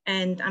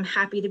 And I'm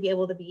happy to be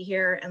able to be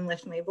here and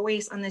lift my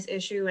voice on this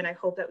issue. And I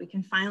hope that we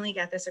can finally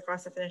get this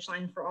across the finish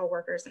line for all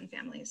workers and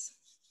families.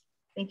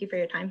 Thank you for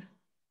your time.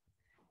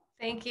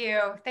 Thank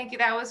you. Thank you.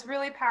 That was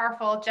really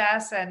powerful,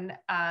 Jess. And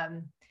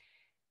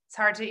it's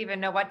hard to even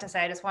know what to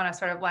say. I just want to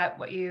sort of let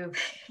what you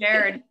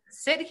shared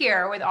sit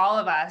here with all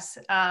of us.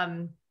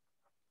 But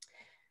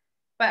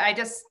I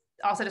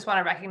also just want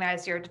to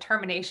recognize your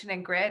determination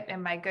and grit,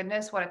 and my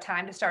goodness, what a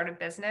time to start a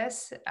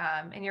business,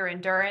 and your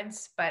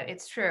endurance. But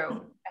it's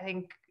true. I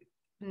think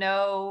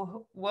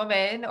no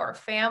woman or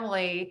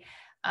family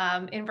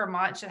in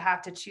Vermont should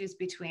have to choose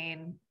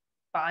between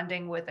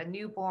bonding with a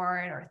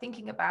newborn or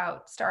thinking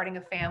about starting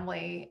a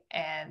family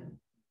and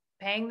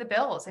paying the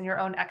bills and your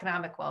own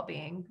economic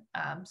well-being.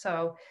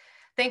 So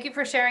thank you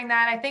for sharing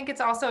that. I think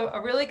it's also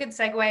a really good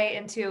segue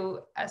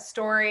into a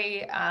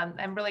story.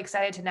 I'm really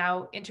excited to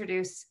now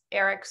introduce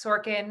Eric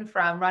Sorkin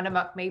from Run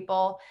Amok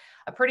Maple,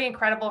 a pretty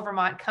incredible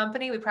Vermont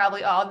company. We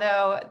probably all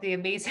know the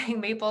amazing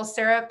maple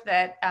syrup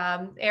that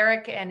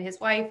Eric and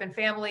his wife and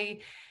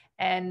family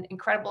and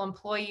incredible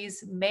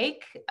employees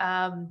make.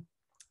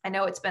 I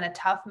know it's been a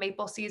tough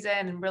maple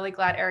season, and really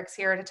glad Eric's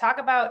here to talk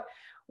about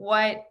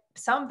what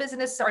some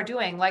businesses are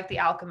doing, like The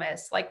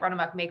Alchemist, like Run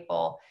Amok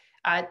Maple,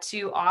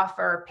 to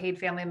offer paid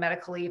family and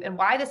medical leave, and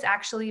why this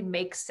actually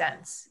makes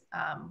sense,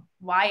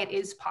 why it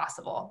is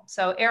possible.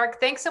 So Eric,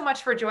 thanks so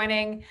much for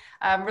joining.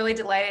 I'm really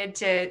delighted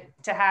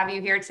to have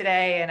you here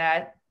today. And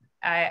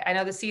I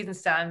know the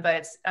season's done,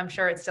 but I'm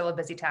sure it's still a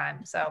busy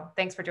time. So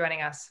thanks for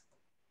joining us.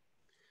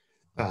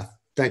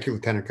 Thank you,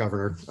 Lieutenant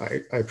Governor.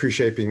 I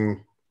appreciate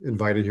being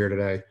invited here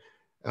today.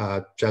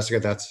 Jessica,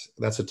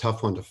 that's a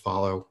tough one to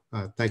follow.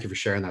 Thank you for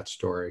sharing that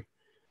story.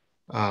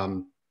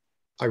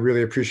 I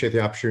really appreciate the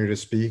opportunity to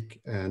speak,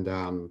 and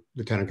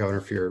Lieutenant Governor,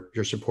 for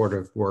your support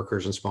of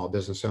workers and small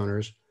business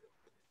owners.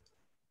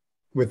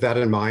 With that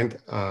in mind,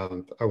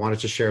 I wanted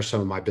to share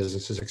some of my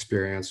business's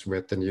experience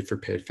with the need for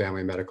paid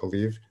family medical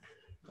leave.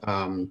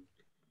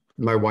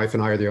 My wife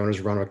and I are the owners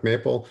of Run Amok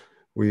Maple.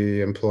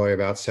 We employ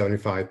about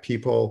 75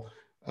 people.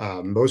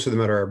 Most of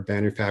them at our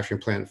manufacturing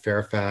plant in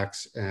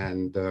Fairfax,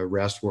 and the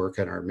rest work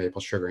at our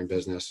maple sugaring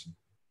business.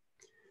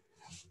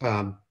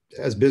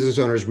 As business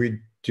owners,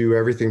 we do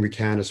everything we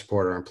can to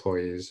support our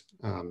employees.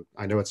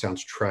 I know it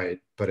sounds trite,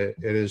 but it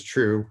is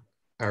true.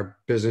 Our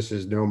business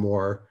is no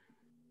more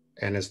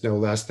and it's no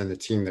less than the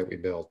team that we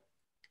build.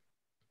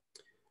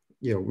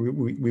 You know,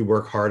 we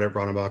work hard at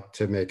Run Amok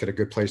to make it a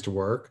good place to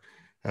work.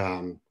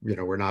 You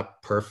know, we're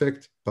not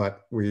perfect,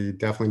 but we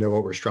definitely know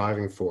what we're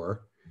striving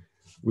for.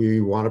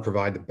 We want to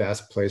provide the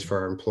best place for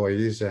our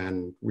employees,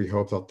 and we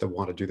hope that they'll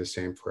want to do the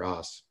same for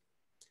us.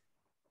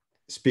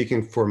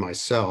 Speaking for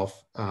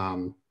myself,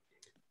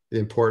 the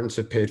importance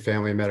of paid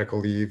family and medical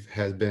leave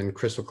has been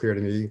crystal clear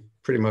to me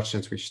pretty much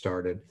since we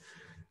started.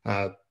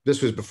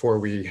 This was before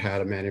we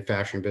had a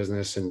manufacturing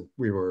business, and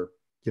we were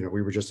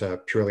just a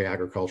purely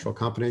agricultural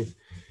company.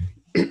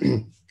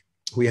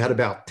 We had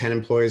about 10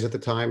 employees at the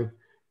time,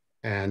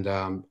 and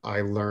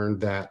I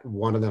learned that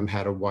one of them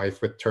had a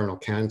wife with terminal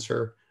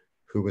cancer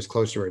who was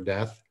close to her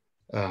death.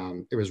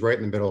 It was right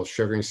in the middle of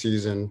sugaring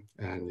season,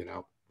 and you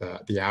know,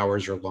 the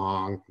hours are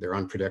long, they're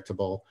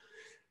unpredictable.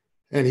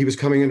 And he was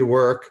coming into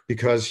work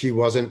because he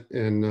wasn't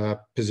in a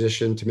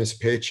position to miss a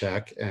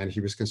paycheck, and he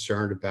was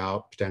concerned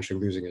about potentially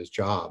losing his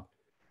job.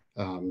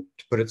 To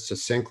put it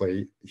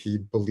succinctly, he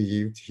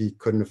believed he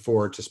couldn't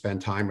afford to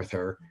spend time with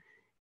her,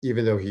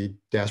 even though he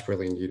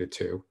desperately needed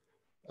to.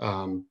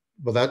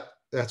 Well,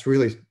 that's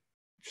really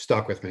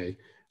stuck with me.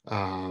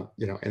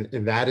 You know, and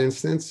in that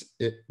instance,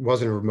 it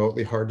wasn't a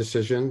remotely hard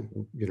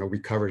decision. You know, we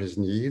covered his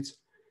needs,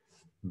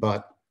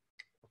 but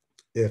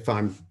if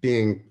I'm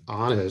being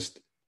honest,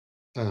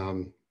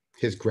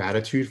 his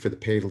gratitude for the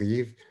paid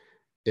leave,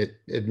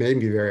 it made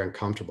me very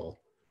uncomfortable.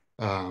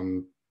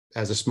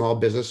 As a small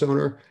business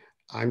owner,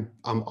 I'm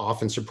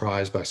often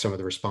surprised by some of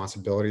the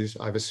responsibilities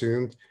I've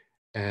assumed,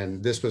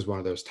 and this was one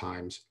of those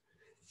times.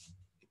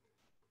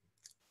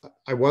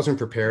 I wasn't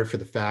prepared for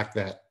the fact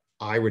that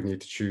I would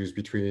need to choose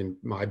between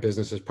my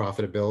business's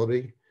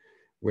profitability,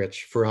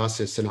 which for us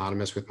is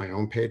synonymous with my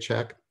own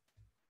paycheck,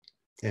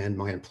 and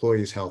my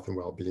employees' health and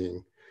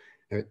well-being.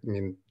 I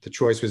mean, the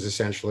choice was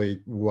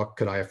essentially, what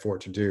could I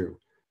afford to do?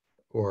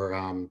 Or,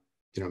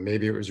 you know,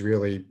 maybe it was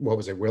really, what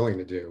was I willing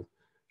to do?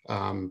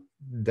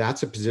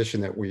 That's a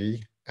position that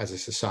we, as a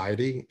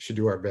society, should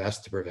do our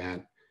best to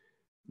prevent.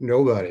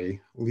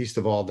 Nobody, least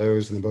of all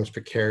those in the most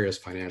precarious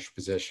financial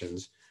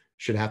positions,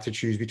 should have to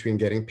choose between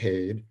getting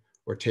paid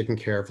or taking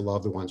care of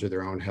loved ones or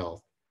their own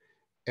health.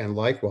 And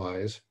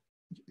likewise,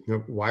 you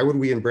know, why would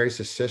we embrace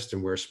a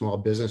system where small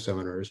business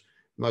owners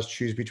must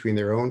choose between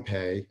their own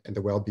pay and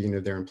the well-being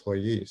of their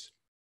employees?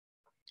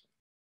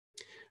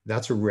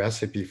 That's a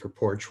recipe for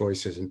poor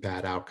choices and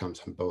bad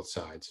outcomes on both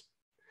sides.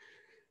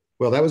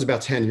 Well, that was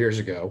about 10 years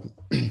ago.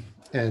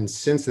 And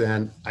since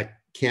then, I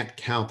can't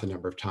count the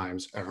number of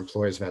times our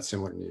employees have had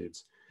similar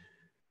needs.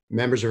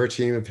 Members of our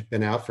team have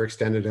been out for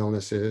extended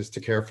illnesses,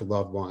 to care for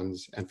loved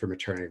ones, and for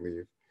maternity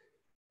leave.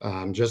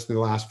 Just in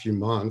the last few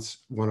months,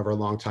 one of our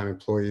longtime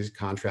employees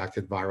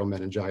contracted viral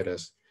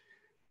meningitis.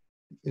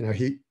 You know,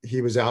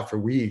 he was out for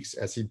weeks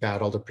as he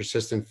battled a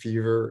persistent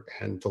fever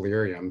and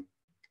delirium.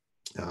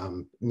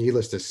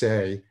 Needless to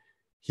say,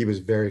 he was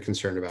very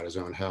concerned about his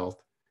own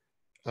health.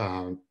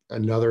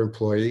 Another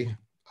employee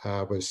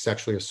was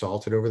sexually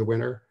assaulted over the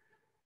winter,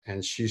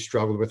 and she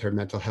struggled with her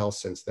mental health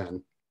since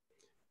then.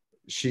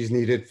 She's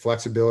needed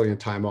flexibility and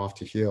time off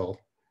to heal,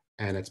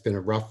 and it's been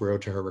a rough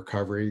road to her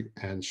recovery,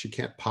 and she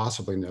can't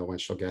possibly know when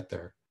she'll get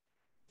there.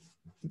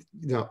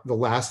 You know, the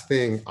last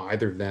thing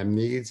either of them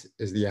needs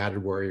is the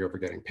added worry over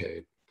getting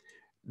paid.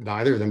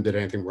 Neither of them did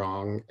anything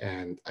wrong,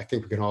 and I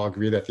think we can all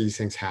agree that these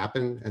things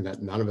happen and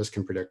that none of us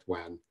can predict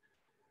when.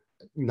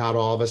 Not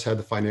all of us have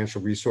the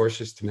financial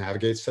resources to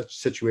navigate such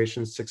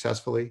situations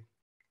successfully.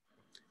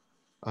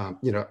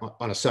 You know,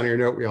 on a sunnier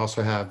note, we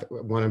also have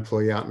one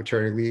employee out on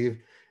maternity leave,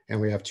 and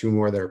we have 2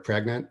 more that are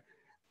pregnant.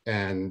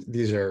 And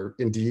these are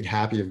indeed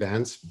happy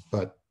events,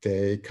 but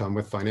they come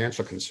with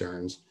financial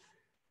concerns.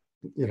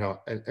 You know,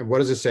 and what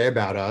does it say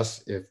about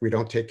us if we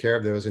don't take care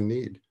of those in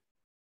need?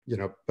 You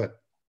know,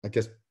 but I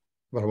guess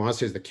what I want to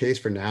say is the case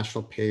for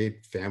national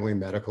paid family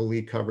medical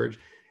leave coverage,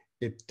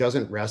 it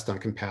doesn't rest on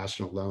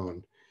compassion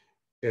alone.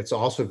 it's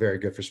also very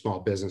good for small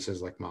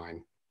businesses like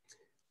mine.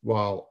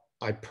 While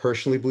I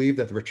personally believe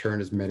that the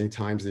return is many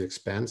times the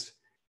expense,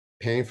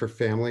 paying for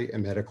family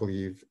and medical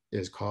leave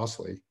is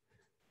costly.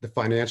 The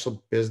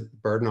financial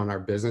burden on our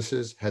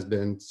businesses has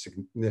been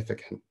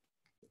significant,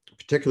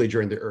 particularly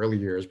during the early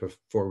years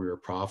before we were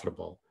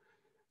profitable.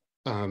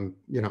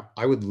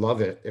 I would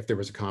love it if there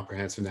was a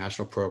comprehensive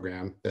national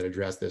program that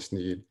addressed this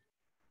need.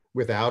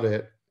 Without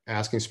it,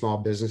 asking small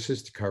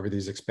businesses to cover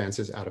these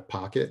expenses out of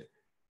pocket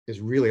is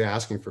really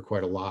asking for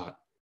quite a lot.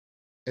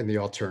 And the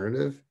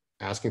alternative,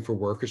 asking for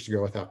workers to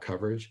go without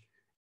coverage,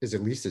 is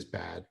at least as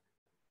bad.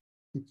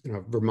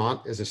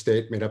 Vermont is a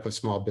state made up of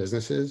small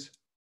businesses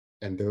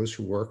and those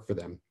who work for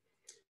them.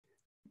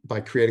 By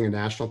creating a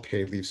national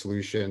paid leave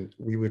solution,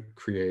 we would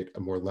create a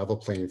more level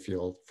playing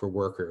field for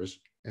workers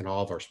and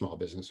all of our small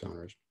business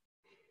owners.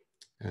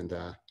 And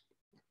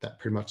that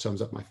pretty much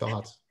sums up my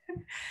thoughts.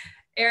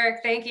 Eric,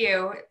 thank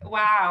you.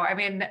 Wow. I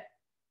mean,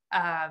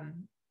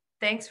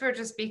 thanks for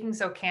just speaking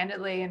so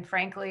candidly and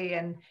frankly.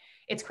 And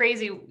it's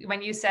crazy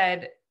when you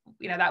said,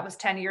 that was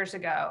 10 years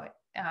ago.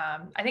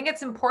 I think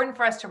it's important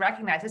for us to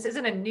recognize this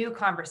isn't a new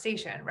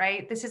conversation,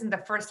 right? This isn't the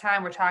first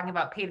time we're talking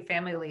about paid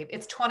family leave.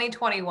 It's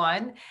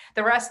 2021.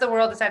 The rest of the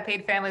world has had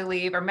paid family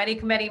leave, or many,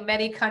 many,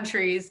 many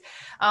countries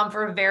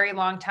for a very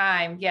long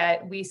time,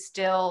 yet we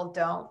still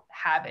don't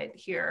have it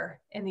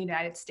here in the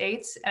United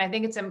States. And I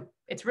think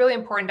it's really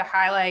important to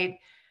highlight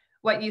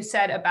what you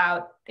said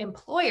about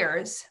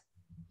employers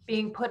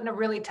being put in a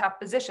really tough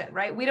position,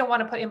 right? We don't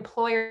want to put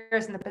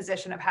employers in the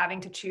position of having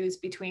to choose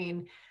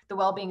between the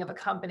well-being of a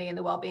company and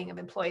the well-being of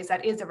employees.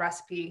 That is a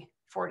recipe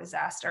for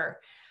disaster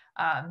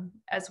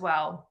as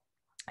well.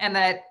 And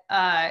that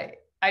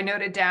I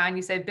noted down,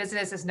 you said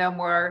business is no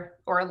more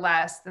or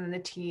less than the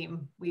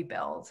team we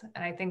build.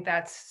 And I think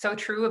that's so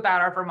true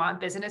about our Vermont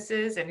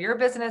businesses and your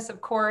business,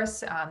 of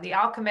course, The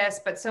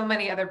Alchemist, but so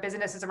many other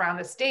businesses around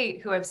the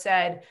state who have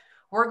said,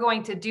 we're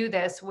going to do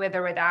this with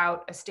or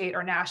without a state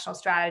or national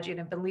strategy, and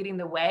have been leading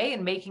the way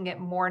and making it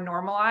more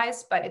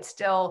normalized, but it's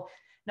still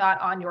not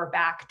on your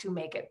back to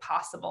make it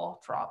possible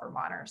for all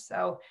Vermonters.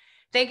 So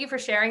thank you for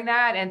sharing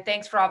that. And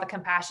thanks for all the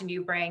compassion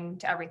you bring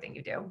to everything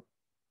you do.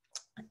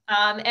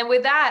 And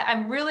with that,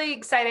 I'm really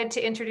excited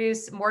to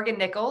introduce Morgan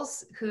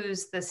Nichols,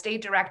 who's the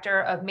State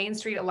Director of Main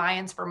Street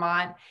Alliance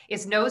Vermont,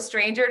 is no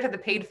stranger to the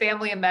paid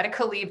family and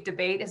medical leave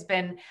debate, has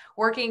been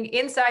working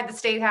inside the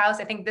State House,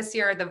 I think this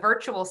year, the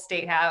virtual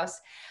State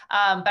House.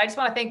 But I just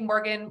want to thank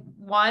Morgan,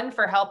 one,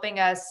 for helping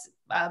us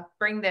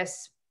bring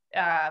this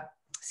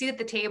seat at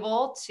the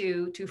table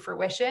to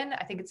fruition.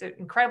 I think it's an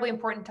incredibly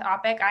important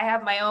topic. I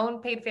have my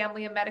own paid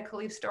family and medical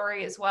leave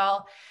story as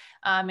well,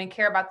 and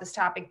care about this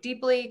topic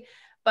deeply.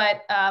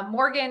 But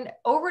Morgan,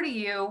 over to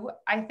you.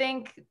 I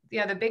think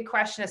the big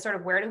question is sort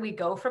of where do we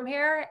go from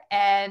here,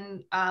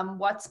 and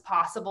what's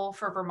possible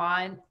for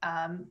Vermont?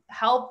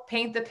 Help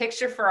paint the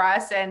picture for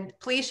us, and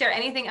please share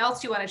anything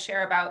else you want to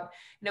share about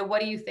what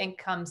do you think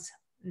comes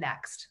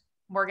next.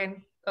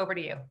 Morgan, over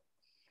to you.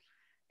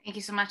 Thank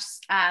you so much,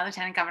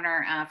 Lieutenant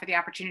Governor, for the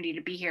opportunity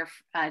to be here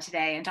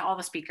today, and to all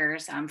the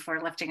speakers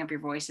for lifting up your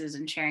voices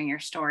and sharing your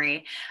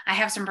story. I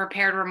have some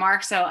prepared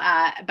remarks, but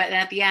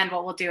at the end,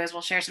 what we'll do is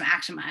we'll share some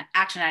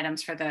action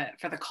items for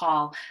the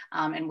call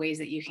and ways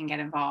that you can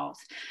get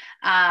involved.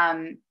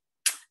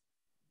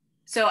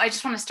 So I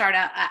just want to start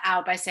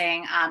out by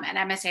saying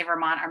at MSA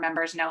Vermont, our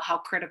members know how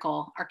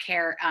critical our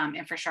care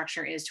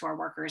infrastructure is to our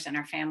workers and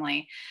our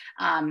family.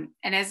 And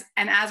as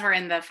we're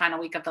in the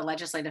final week of the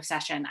legislative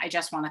session, I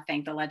just want to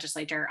thank the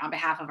legislature on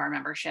behalf of our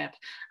membership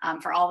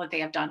for all that they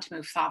have done to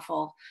move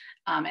thoughtful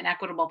and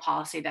equitable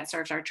policy that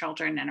serves our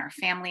children and our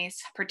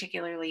families,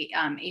 particularly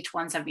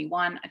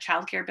H171, a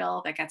childcare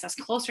bill that gets us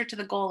closer to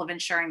the goal of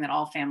ensuring that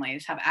all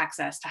families have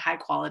access to high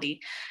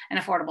quality and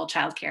affordable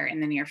childcare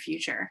in the near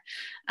future.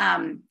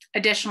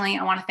 Additionally,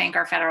 I want to thank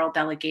our federal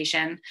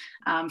delegation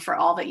for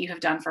all that you have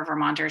done for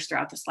Vermonters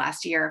throughout this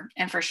last year,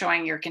 and for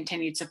showing your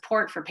continued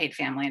support for paid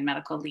family and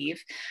medical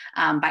leave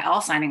by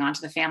all signing on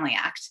to the Family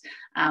Act.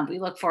 We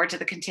look forward to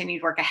the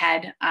continued work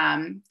ahead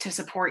to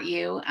support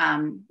you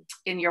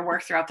in your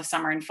work throughout the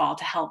summer and fall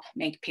to help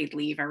make paid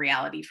leave a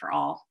reality for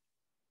all.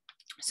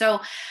 So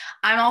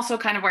I'm also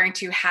kind of wearing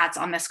two hats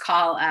on this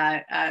call.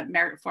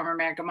 Former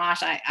Mayor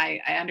Gamache,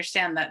 I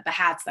understand the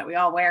hats that we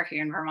all wear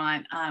here in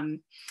Vermont,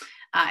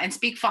 and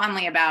speak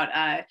fondly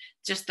about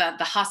just the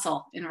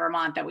hustle in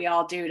Vermont that we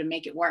all do to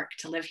make it work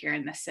to live here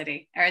in this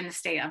city, or in the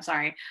state, I'm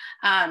sorry.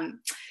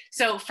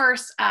 So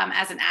first,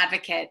 as an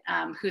advocate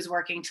who's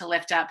working to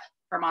lift up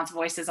Vermont's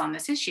voices on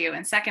this issue,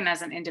 and second,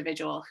 as an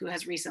individual who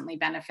has recently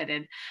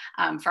benefited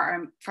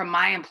from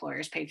my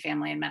employer's paid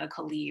family and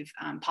medical leave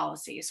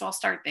policy. So I'll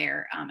start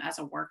there as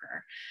a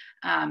worker.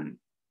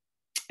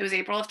 It was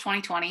April of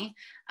 2020,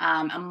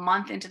 a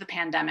month into the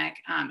pandemic,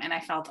 and I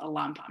felt a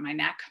lump on my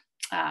neck.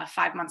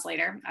 5 months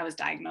later, I was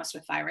diagnosed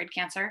with thyroid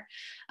cancer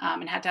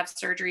and had to have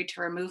surgery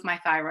to remove my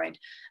thyroid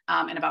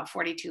and about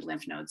 42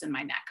 lymph nodes in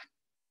my neck.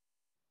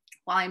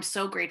 While I'm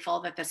so grateful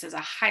that this is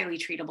a highly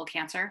treatable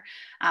cancer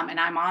and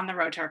I'm on the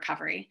road to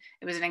recovery,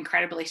 it was an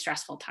incredibly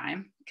stressful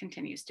time,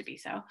 continues to be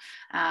so.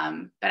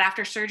 But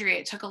after surgery,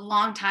 it took a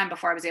long time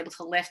before I was able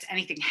to lift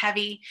anything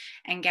heavy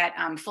and get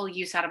full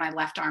use out of my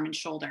left arm and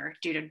shoulder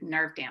due to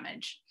nerve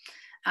damage.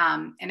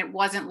 And it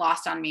wasn't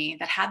lost on me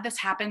that had this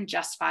happened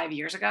just 5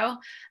 years ago,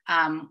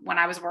 when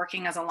I was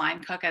working as a line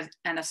cook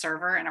and a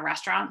server in a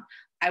restaurant,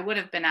 I would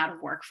have been out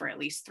of work for at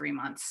least 3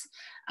 months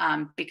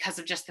because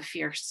of just the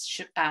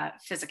fierce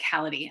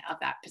physicality of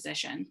that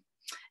position.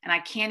 And I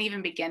can't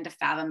even begin to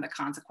fathom the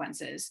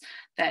consequences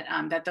that,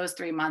 that those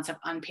 3 months of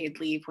unpaid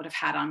leave would have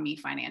had on me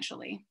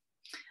financially.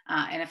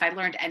 And if I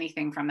learned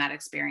anything from that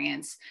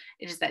experience,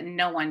 it is that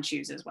no one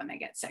chooses when they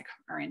get sick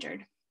or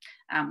injured.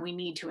 We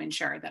need to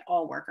ensure that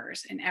all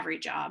workers in every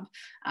job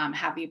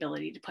have the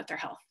ability to put their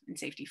health and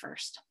safety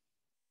first.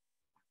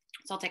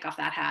 So I'll take off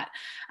that hat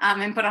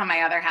and put on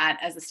my other hat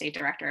as the state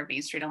director of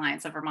Main Street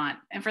Alliance of Vermont.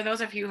 And for those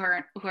of you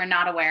who are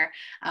not aware,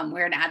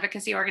 we're an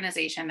advocacy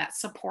organization that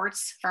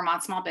supports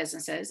Vermont small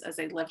businesses as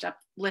they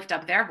lift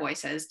up their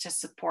voices to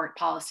support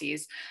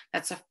policies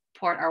that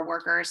support our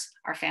workers,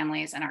 our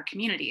families, and our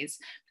communities,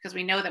 because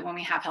we know that when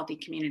we have healthy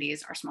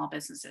communities, our small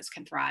businesses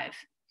can thrive.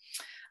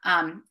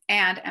 And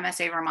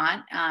MSA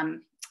Vermont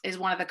is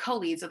one of the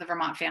co-leads of the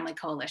Vermont Family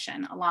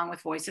Coalition, along with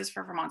Voices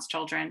for Vermont's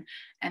Children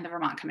and the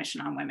Vermont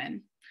Commission on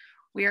Women.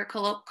 We are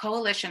a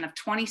coalition of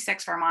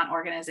 26 Vermont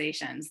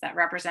organizations that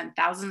represent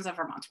thousands of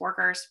Vermont's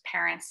workers,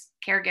 parents,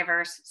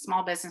 caregivers,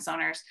 small business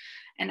owners,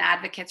 and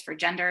advocates for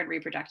gender and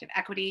reproductive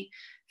equity,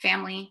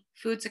 family,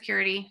 food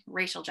security,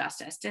 racial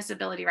justice,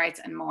 disability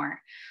rights, and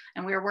more.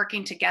 And we are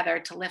working together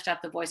to lift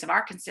up the voice of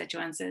our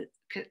constituency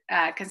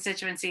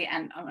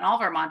and all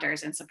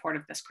Vermonters in support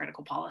of this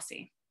critical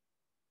policy.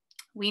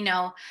 We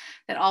know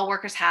that all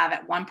workers have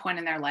at one point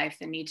in their life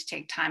the need to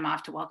take time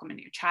off to welcome a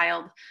new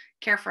child,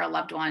 care for a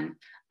loved one,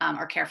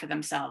 or care for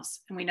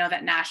themselves. And we know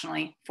that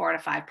nationally, 4 to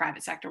 5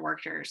 private sector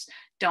workers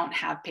don't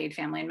have paid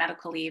family and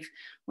medical leave,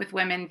 with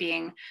women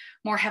being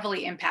more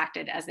heavily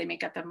impacted as they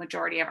make up the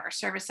majority of our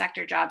service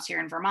sector jobs here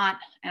in Vermont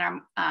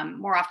and are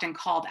more often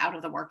called out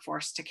of the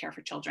workforce to care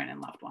for children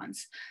and loved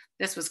ones.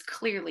 This was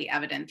clearly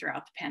evident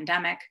throughout the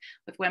pandemic,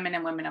 with women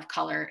and women of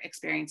color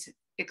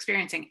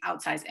experiencing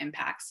outsized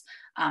impacts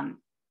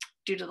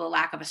due to the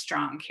lack of a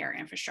strong care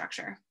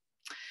infrastructure.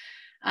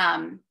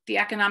 The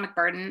economic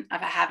burden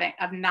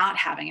of not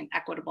having an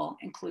equitable,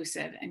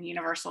 inclusive, and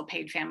universal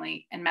paid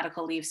family and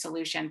medical leave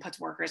solution puts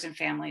workers and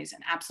families in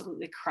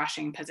absolutely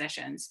crushing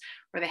positions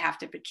where they have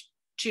to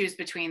choose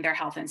between their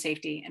health and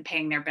safety and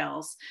paying their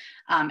bills.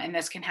 And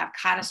this can have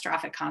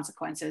catastrophic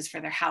consequences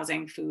for their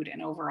housing, food,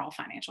 and overall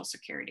financial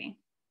security.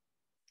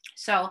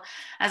 So,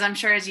 as I'm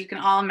sure as you can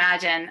all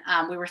imagine,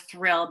 we were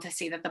thrilled to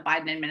see that the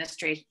Biden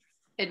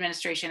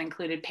administration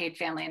included paid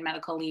family and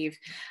medical leave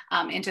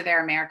into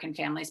their American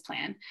Families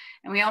Plan.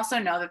 And we also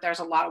know that there's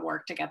a lot of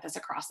work to get this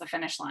across the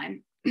finish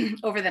line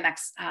over the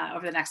next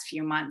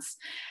few months.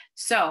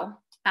 So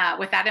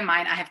with that in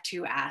mind, I have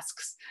 2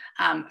 asks.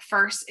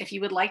 First, if you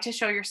would like to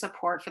show your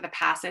support for the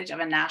passage of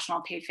a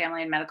national paid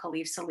family and medical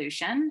leave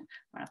solution,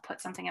 I'm going to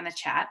put something in the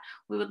chat.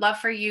 We would love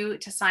for you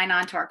to sign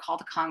on to our call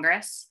to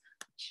Congress.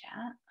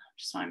 Chat.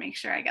 Just want to make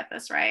sure I get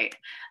this right.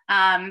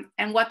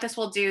 And what this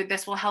will do,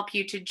 this will help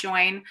you to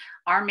join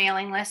our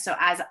mailing list. So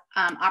as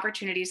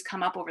opportunities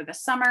come up over the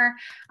summer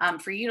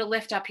for you to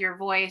lift up your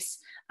voice,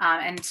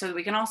 and so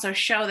we can also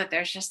show that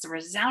there's just a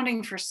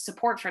resounding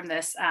support from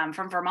this,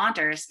 from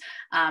Vermonters,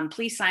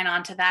 please sign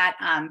on to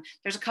that.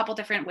 There's a couple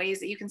different ways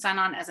that you can sign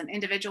on as an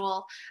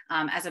individual,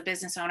 as a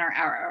business owner,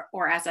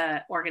 or as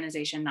an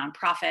organization,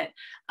 nonprofit.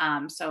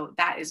 So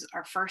that is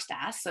our first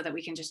ask, so that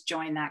we can just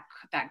join that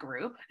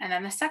group. And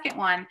then the second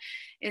one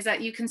is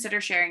that you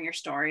consider sharing your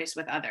stories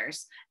with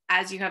others.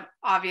 As you have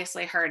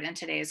obviously heard in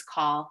today's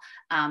call,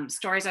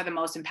 stories are the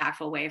most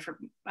impactful way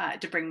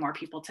to bring more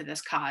people to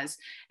this cause.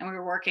 And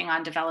we're working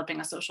on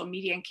developing a social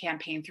media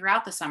campaign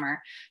throughout the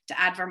summer to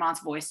add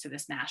Vermont's voice to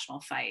this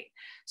national fight.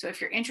 So if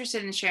you're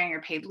interested in sharing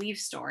your paid leave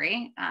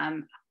story,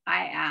 I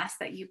ask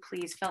that you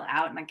please fill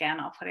out, and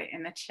again, I'll put it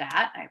in the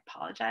chat. I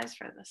apologize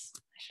for this. I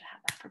should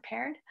have that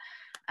prepared.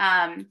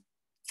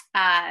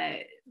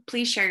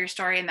 Please share your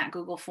story in that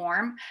Google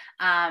form.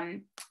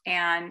 And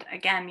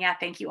again, yeah,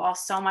 thank you all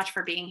so much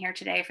for being here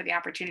today, for the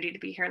opportunity to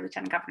be here,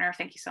 Lieutenant Governor.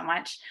 Thank you so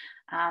much.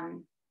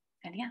 And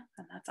yeah,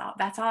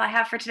 that's all I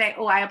have for today.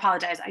 Oh, I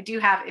apologize. I do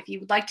have, if you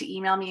would like to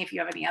email me, if you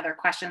have any other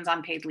questions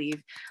on paid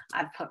leave,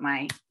 I've put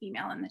my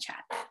email in the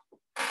chat.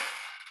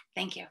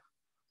 Thank you.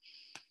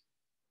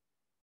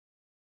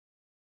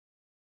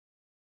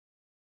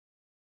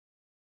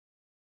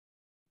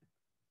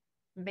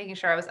 Making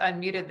sure I was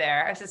unmuted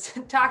there. I was just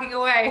talking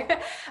away.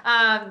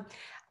 I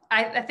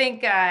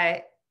think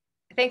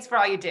thanks for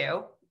all you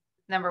do,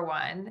 number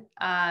one.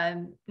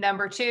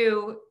 Number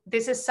two,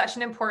 this is such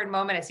an important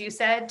moment, as you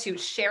said, to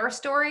share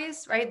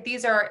stories, right?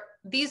 These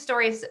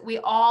stories, we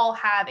all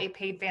have a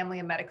paid family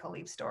and medical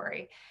leave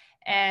story.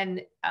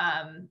 And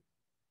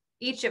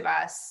each of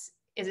us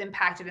is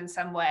impacted in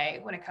some way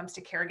when it comes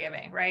to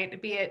caregiving,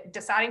 right? Be it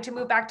deciding to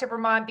move back to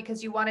Vermont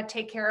because you want to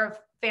take care of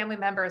family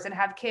members and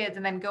have kids,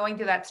 and then going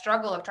through that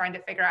struggle of trying to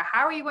figure out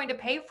how are you going to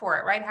pay for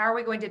it, right? How are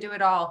we going to do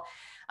it all?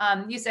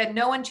 You said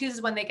no one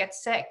chooses when they get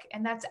sick,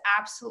 and that's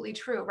absolutely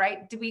true,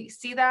 right? Do we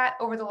see that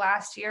over the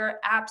last year?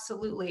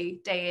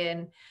 Absolutely, day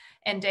in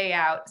and day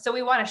out. So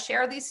we want to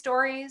share these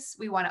stories.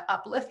 We want to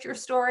uplift your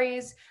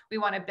stories. We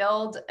want to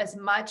build as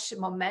much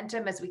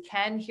momentum as we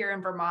can here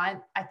in Vermont.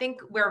 I think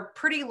we're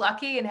pretty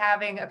lucky in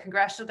having a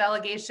congressional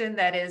delegation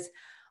that is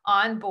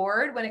on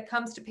board when it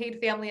comes to paid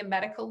family and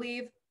medical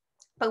leave.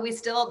 But we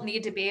still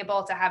need to be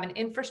able to have an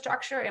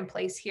infrastructure in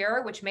place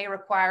here, which may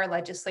require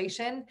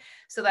legislation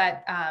so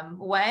that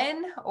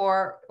when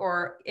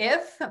or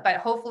if, but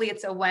hopefully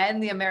it's a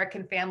when, the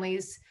American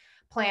Families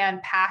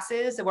Plan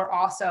passes, we're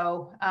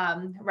also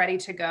ready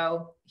to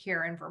go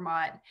here in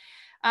Vermont.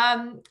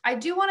 I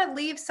do want to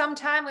leave some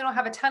time. We don't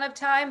have a ton of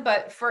time,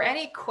 but for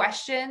any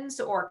questions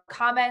or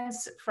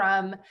comments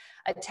from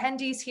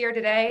attendees here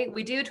today,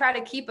 we do try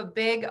to keep a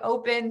big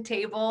open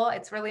table.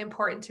 It's really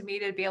important to me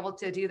to be able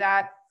to do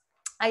that.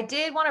 I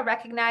did want to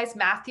recognize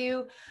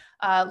Matthew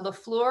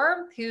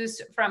LaFleur,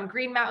 who's from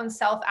Green Mountain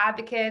Self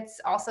Advocates,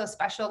 also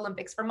Special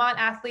Olympics Vermont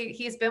athlete.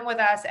 He's been with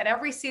us at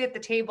every seat at the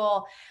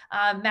table.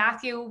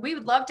 Matthew, we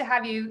would love to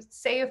have you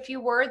say a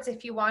few words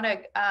if you want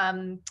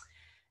to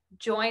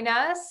join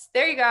us.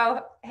 There you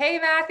go. Hey,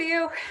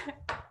 Matthew.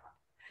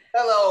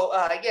 Hello.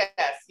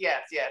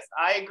 Yes.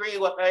 I agree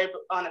with everybody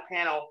on the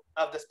panel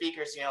of the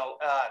speakers.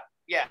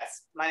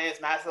 Yes, my name is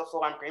Matthew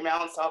LaFleur. I'm Green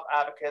Mountain Self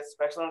Advocates,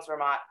 Special Olympics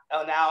Vermont,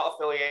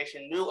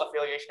 new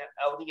affiliation,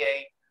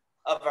 LDA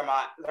of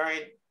Vermont,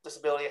 Learning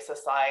Disability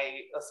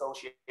Society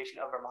Association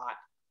of Vermont,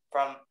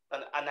 from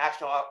a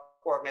national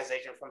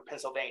organization from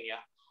Pennsylvania.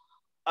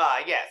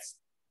 Yes,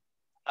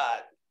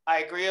 I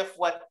agree with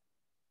what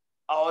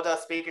all the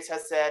speakers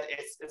have said.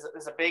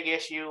 It's a big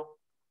issue.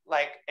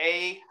 Like,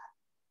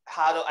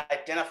 how to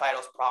identify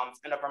those problems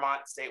in the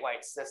Vermont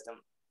statewide system.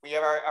 We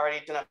have already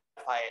identified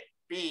it.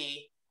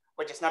 B,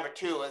 which is number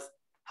 2, is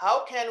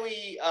how can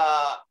we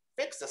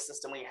fix the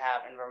system we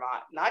have in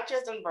Vermont, not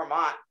just in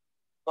Vermont,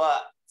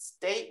 but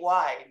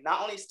statewide,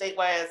 not only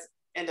statewide as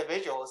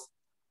individuals,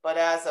 but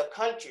as a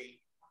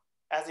country,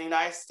 as the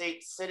United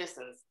States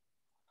citizens.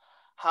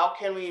 How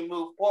can we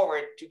move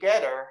forward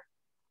together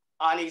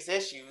on these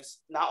issues,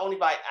 not only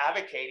by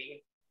advocating,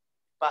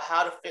 but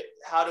how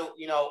to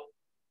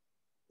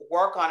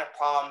work on the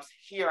problems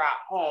here at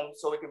home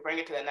so we can bring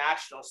it to the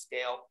national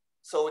scale,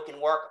 so we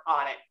can work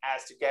on it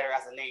as together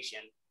as a nation.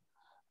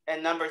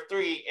 And number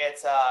 3,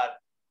 it's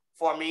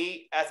for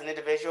me as an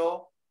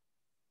individual,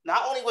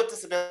 not only with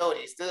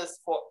disabilities, this is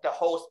for the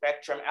whole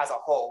spectrum as a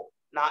whole,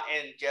 not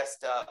in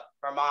just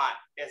Vermont,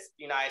 it's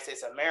United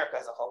States of America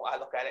as a whole. I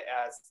look at it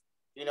as,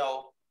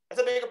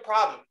 it's a bigger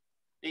problem.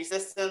 These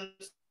systems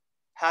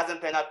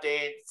hasn't been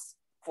updated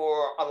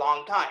for a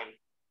long time.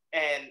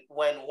 And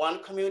when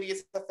one community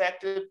is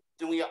affected,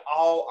 then we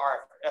all are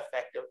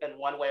affected in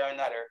one way or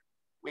another.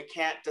 We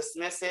can't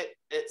dismiss it.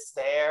 It's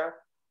there.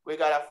 We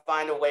got to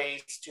find a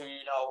ways to,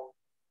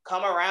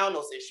 come around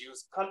those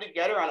issues, come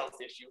together on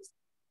those issues,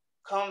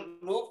 come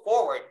move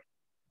forward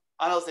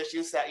on those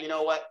issues that,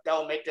 that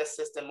will make this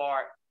system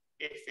more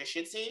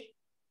efficiency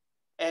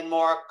and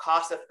more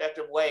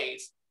cost-effective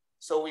ways,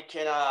 so we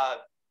can,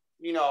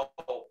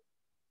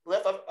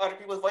 lift up other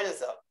people's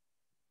voices up.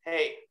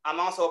 Hey, I'm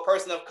also a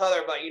person of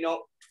color, but,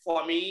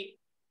 for me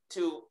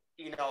to,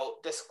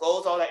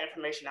 disclose all that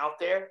information out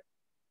there,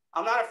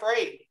 I'm not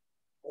afraid.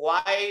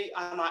 Why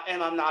am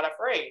I not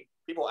afraid?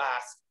 People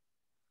ask.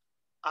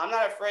 I'm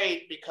not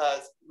afraid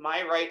because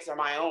my rights are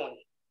my own.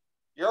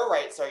 Your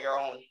rights are your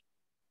own.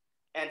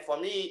 And for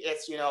me,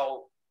 it's,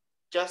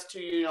 just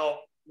to,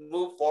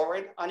 move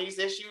forward on these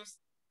issues,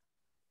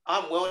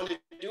 I'm willing to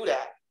do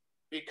that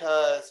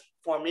because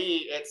for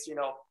me, it's,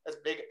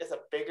 it's a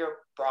bigger,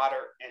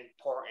 broader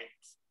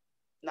importance,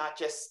 not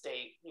just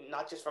state,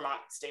 not just Vermont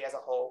state as a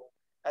whole,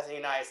 as a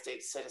United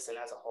States citizen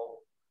as a whole.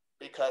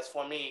 Because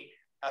for me,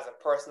 as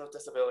a person with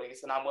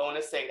disabilities, and I'm willing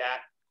to say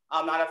that,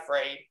 I'm not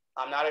afraid,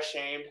 I'm not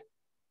ashamed,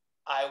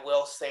 I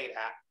will say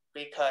that.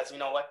 Because you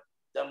know what,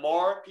 the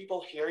more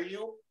people hear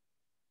you,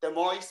 the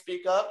more you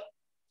speak up,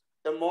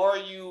 the more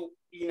you,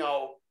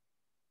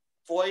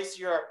 voice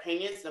your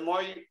opinions, the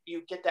more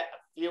you get that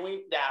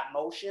feeling, that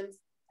emotions,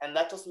 and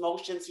let those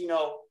emotions,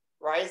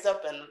 rise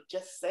up and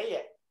just say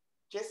it.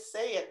 Just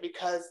say it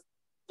because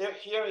they're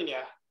hearing you.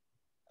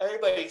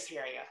 Everybody's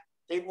hearing you.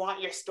 They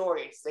want your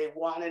stories. They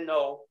want to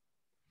know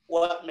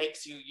what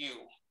makes you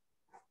you.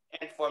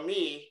 And for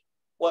me,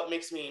 what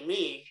makes me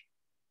me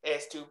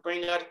is to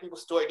bring other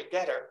people's story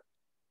together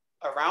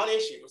around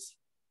issues,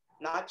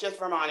 not just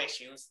Vermont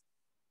issues,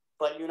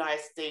 but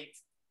United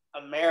States,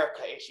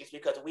 America issues,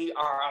 because we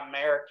are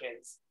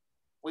Americans.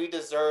 We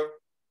deserve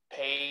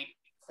paid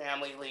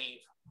family leave.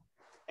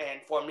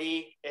 And for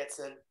me, it's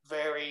a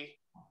very,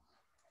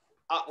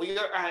 we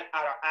are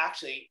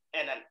actually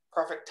in a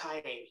perfect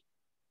timing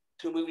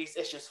to move these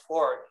issues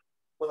forward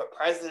with a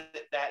president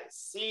that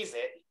sees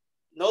it,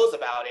 knows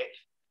about it,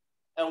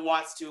 and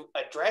wants to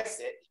address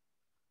it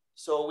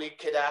so we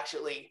could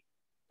actually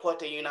put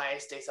the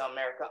United States of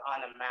America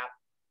on a map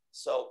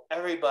so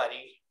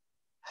everybody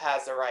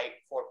has the right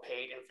for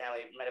paid and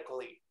family medical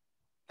leave.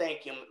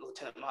 Thank you,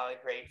 Lieutenant Molly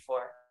Gray,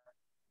 for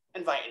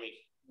inviting me.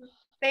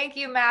 Thank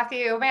you,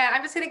 Matthew. Man,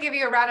 I'm just going to give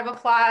you a round of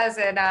applause,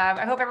 and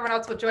I hope everyone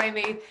else will join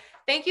me.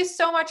 Thank you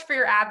so much for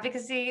your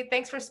advocacy.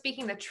 Thanks for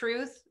speaking the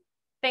truth.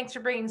 Thanks for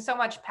bringing so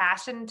much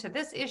passion to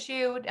this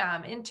issue,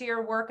 into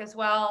your work as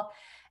well.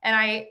 And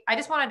I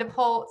just wanted to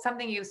pull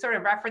something you sort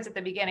of referenced at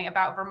the beginning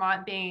about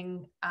Vermont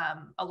being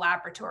a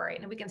laboratory,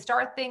 and we can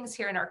start things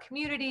here in our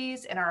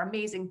communities and our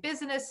amazing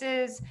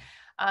businesses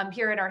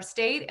here in our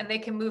state, and they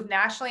can move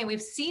nationally. And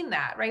we've seen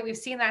that, right? We've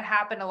seen that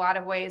happen in a lot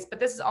of ways, but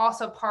this is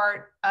also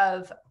part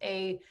of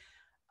a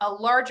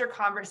larger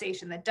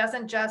conversation that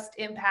doesn't just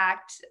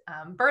impact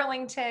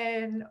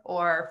Burlington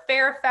or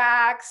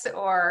Fairfax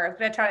or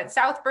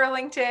South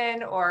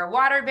Burlington or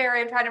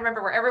Waterbury. I'm trying to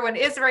remember where everyone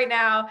is right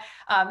now.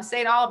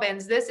 St.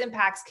 Albans. This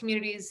impacts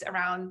communities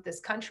around this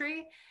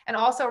country and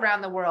also around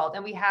the world,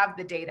 and we have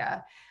the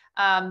data.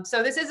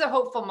 So this is a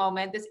hopeful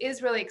moment. This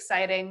is really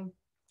exciting.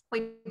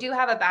 We do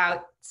have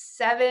about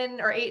 7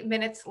 or 8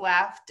 minutes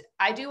left.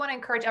 I do want to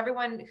encourage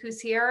everyone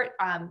who's here,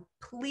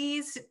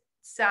 please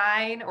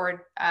sign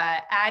or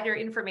add your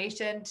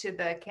information to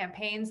the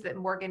campaigns that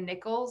Morgan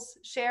Nichols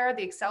share,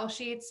 the Excel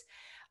sheets.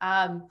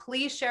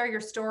 Please share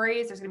your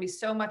stories. There's going to be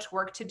so much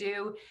work to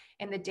do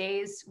in the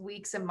days,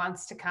 weeks, and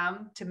months to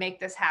come to make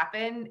this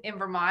happen in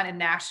Vermont and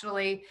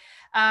nationally.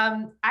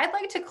 I'd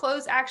like to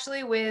close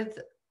actually with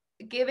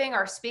giving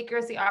our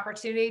speakers the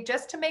opportunity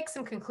just to make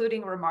some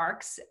concluding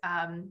remarks,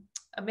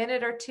 a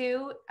minute or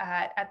two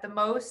at the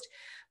most.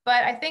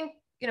 But I think,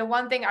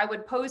 one thing I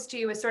would pose to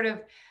you is sort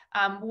of,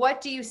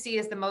 what do you see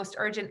as the most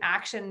urgent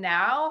action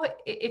now?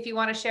 If you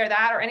want to share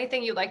that or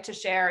anything you'd like to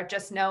share,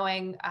 just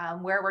knowing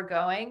where we're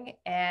going.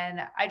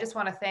 And I just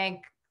want to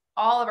thank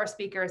all of our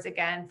speakers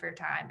again for your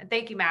time. And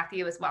thank you,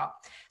 Matthew, as well.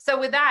 So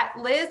with that,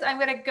 Liz, I'm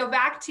going to go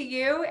back to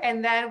you,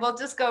 and then we'll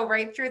just go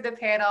right through the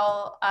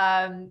panel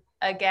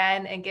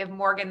again and give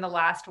Morgan the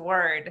last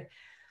word.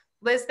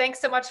 Liz, thanks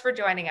so much for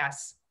joining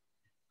us.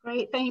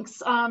 Great,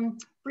 thanks.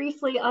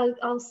 Briefly,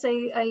 I'll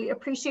say I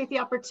appreciate the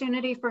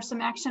opportunity for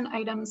some action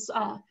items.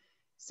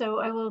 So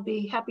I will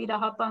be happy to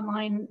hop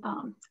online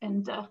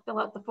and fill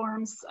out the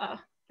forms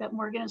that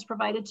Morgan has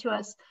provided to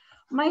us.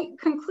 My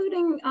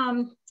concluding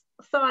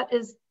thought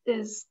is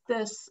this,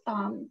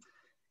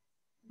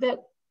 that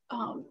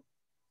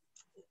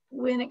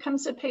when it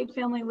comes to paid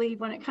family leave,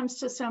 when it comes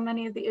to so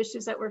many of the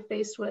issues that we're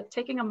faced with,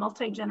 taking a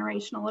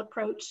multi-generational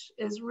approach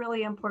is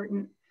really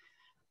important.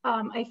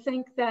 I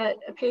think that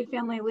a paid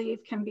family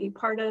leave can be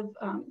part of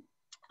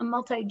a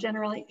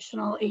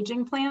multi-generational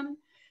aging plan.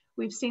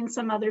 We've seen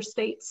some other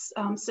states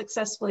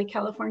successfully.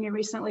 California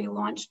recently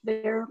launched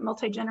their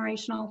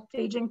multi-generational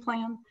aging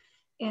plan.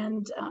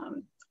 And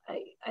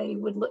I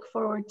would look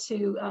forward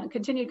to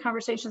continued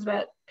conversations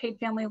about paid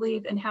family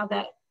leave and how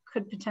that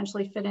could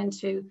potentially fit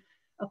into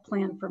a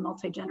plan for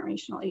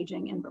multi-generational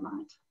aging in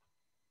Vermont.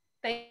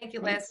 Thank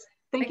you, Liz.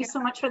 Thank you so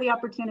much for the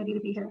opportunity to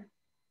be here.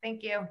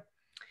 Thank you.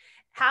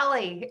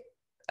 Hallie,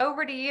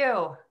 over to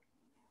you.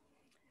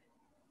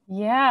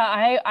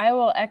 Yeah, I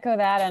will echo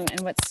that and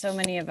what so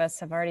many of us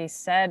have already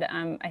said.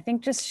 I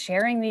think just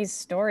sharing these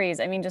stories,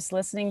 I mean, just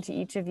listening to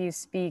each of you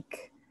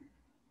speak,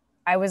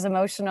 I was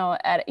emotional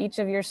at each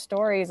of your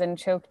stories and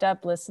choked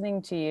up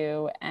listening to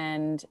you.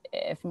 And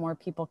if more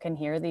people can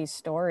hear these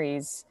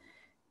stories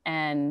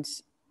and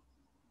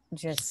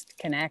just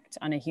connect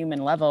on a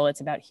human level,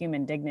 it's about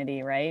human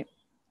dignity, right?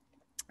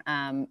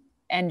 And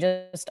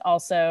just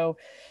also,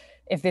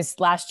 if this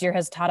last year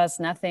has taught us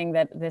nothing,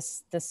 that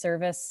the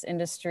service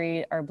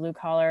industry, our blue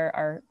collar,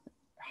 our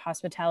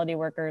hospitality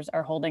workers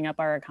are holding up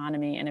our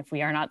economy. And if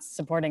we are not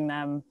supporting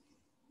them,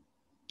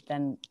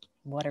 then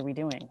what are we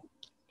doing?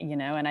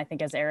 And I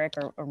think as Eric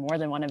or more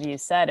than one of you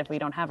said, if we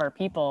don't have our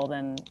people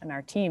and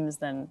our teams,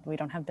 then we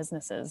don't have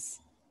businesses.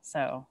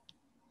 So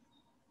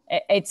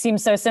it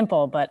seems so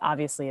simple, but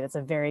obviously it's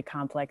a very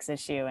complex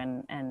issue.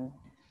 And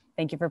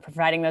thank you for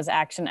providing those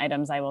action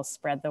items. I will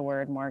spread the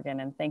word, Morgan,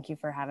 and thank you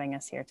for having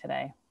us here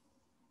today.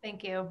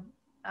 Thank you.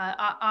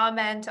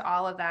 Amen to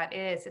all of that.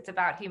 It's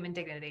about human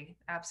dignity.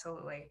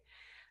 Absolutely.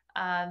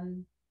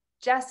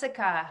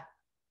 Jessica,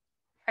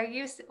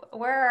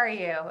 where are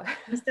you?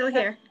 I'm still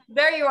here.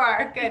 There you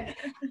are. Good.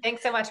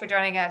 Thanks so much for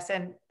joining us.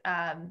 And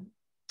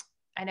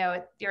I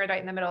know you're right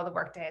in the middle of the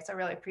workday, so I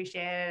really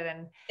appreciate it.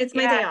 And it's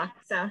my day off,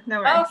 so no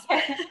worries.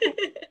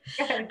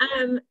 Okay.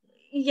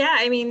 Yeah,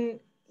 I mean,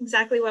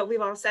 exactly what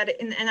we've all said.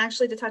 And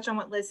actually to touch on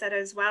what Liz said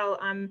as well,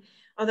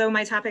 although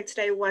my topic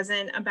today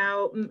wasn't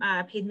about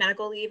paid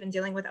medical leave and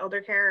dealing with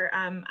elder care,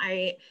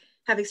 I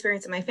have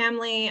experience in my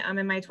family.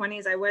 In my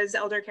 20s, I was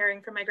elder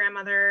caring for my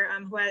grandmother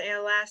who had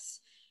ALS,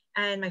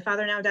 and my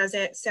father now does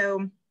it.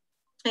 So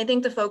I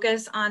think the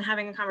focus on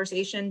having a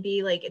conversation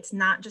be like, it's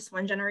not just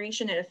one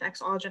generation, it affects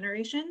all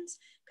generations,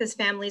 because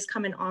families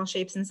come in all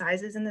shapes and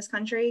sizes in this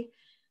country.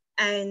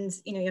 And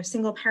you have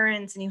single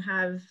parents and you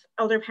have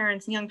elder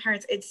parents and young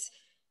parents.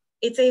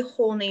 it's a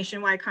whole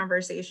nationwide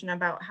conversation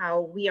about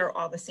how we are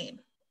all the same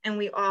and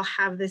we all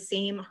have the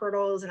same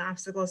hurdles and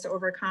obstacles to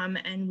overcome,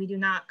 and we do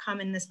not come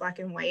in this black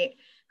and white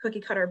cookie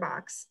cutter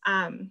box.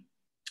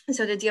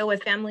 So to deal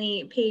with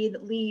family paid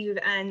leave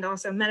and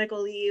also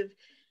medical leave,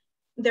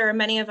 there are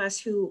many of us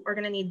who are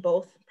going to need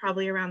both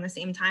probably around the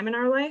same time in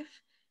our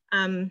life,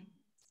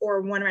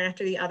 or one right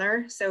after the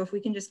other. So if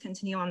we can just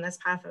continue on this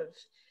path of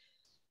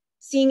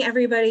seeing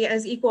everybody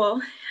as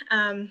equal,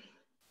 and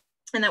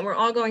that we're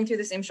all going through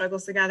the same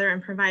struggles together,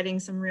 and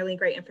providing some really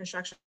great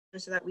infrastructure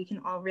so that we can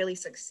all really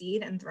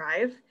succeed and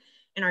thrive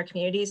in our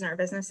communities and our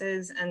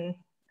businesses and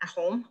at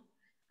home.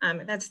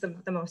 That's the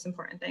most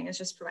important thing, is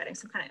just providing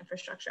some kind of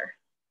infrastructure.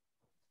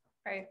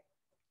 Right.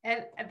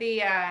 And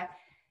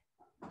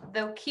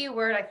the key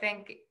word, I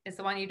think, is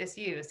the one you just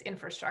used,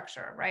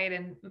 infrastructure, right?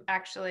 And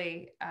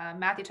actually,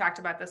 Matthew talked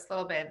about this a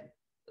little bit.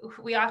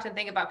 We often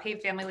think about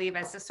paid family leave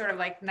as this sort of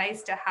like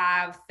nice to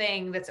have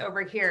thing that's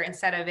over here,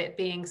 instead of it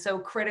being so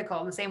critical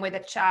in the same way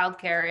that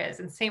childcare is,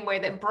 in the same way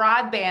that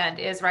broadband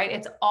is, right?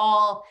 It's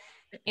all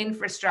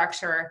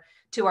infrastructure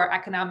to our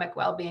economic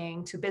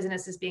well-being, to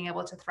businesses being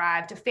able to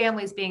thrive, to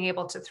families being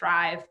able to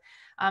thrive,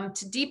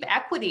 to deep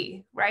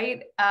equity,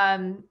 right?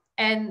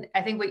 And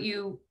I think what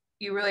you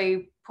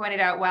really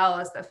pointed out well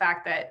is the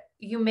fact that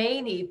you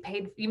may need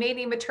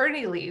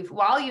maternity leave,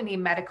 while you need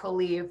medical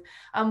leave,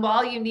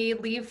 while you need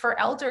leave for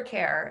elder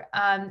care.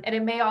 And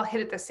it may all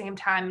hit at the same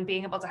time, and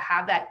being able to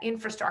have that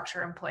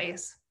infrastructure in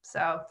place.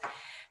 So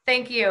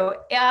thank you.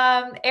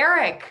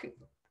 Eric,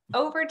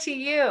 over to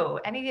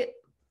you. Any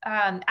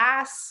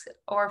asks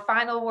or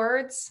final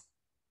words?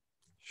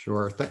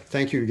 Sure.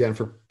 Thank you again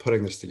for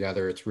putting this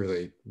together. It's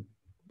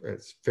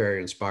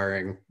very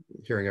inspiring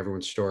hearing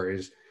everyone's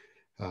stories.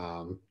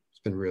 It's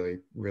been really,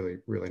 really,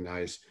 really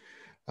nice.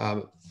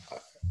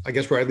 I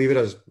guess where I leave it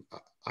is,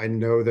 I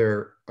know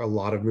there are a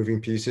lot of moving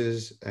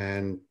pieces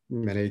and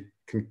many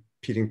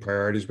competing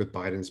priorities with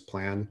Biden's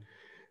plan,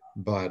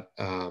 but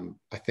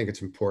I think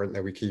it's important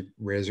that we keep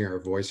raising our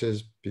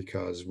voices,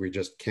 because we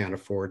just can't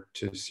afford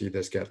to see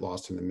this get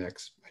lost in the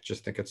mix. I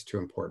just think it's too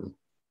important.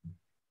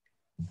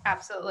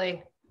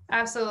 Absolutely.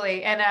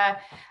 Absolutely. And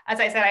as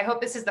I said, I hope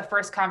this is the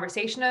first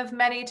conversation of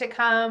many to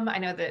come. I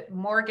know that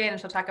Morgan, and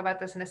she'll talk about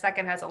this in a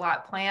second, has a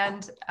lot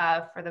planned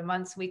for the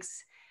months,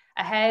 weeks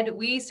ahead.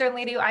 We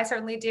certainly do. I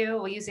certainly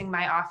do. We're using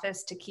my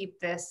office to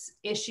keep this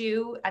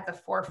issue at the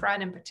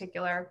forefront in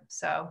particular.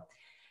 So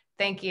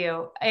thank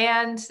you.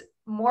 And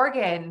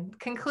Morgan,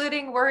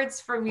 concluding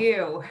words from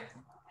you.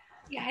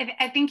 Yeah,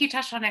 I think you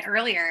touched on it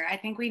earlier. I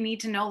think we need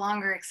to no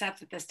longer accept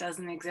that this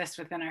doesn't exist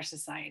within our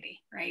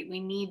society, right?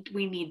 We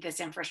need this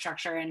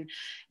infrastructure, and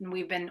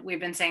we've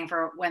been saying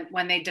for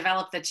when they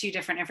developed the two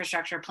different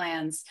infrastructure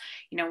plans,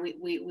 you know,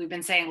 we've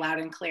been saying loud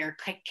and clear,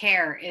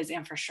 care is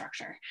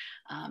infrastructure,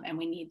 and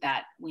we need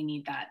that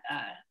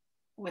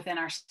within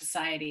our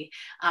society.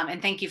 And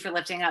thank you for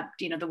lifting up,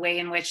 you know, the way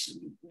in which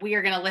we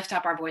are going to lift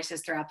up our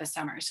voices throughout the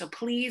summer. So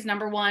please,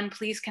 number one,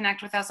 please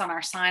connect with us on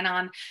our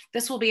sign-on.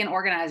 This will be an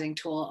organizing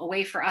tool, a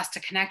way for us to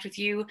connect with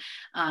you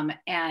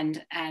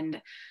and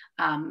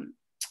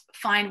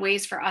find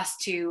ways for us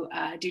to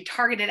do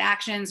targeted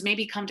actions,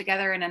 maybe come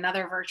together in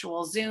another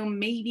virtual Zoom,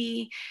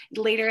 maybe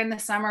later in the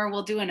summer,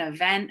 we'll do an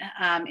event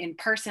in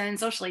person,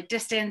 socially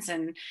distanced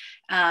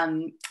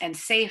and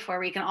safe, where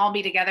we can all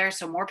be together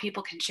so more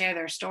people can share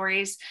their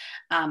stories.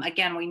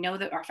 Again, we know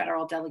that our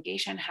federal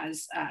delegation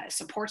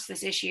supports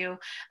this issue,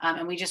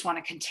 and we just want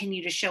to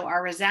continue to show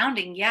our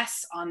resounding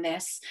yes on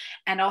this,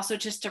 and also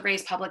just to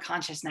raise public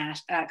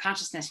consciousness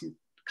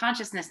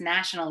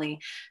nationally,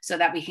 so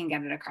that we can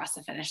get it across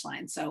the finish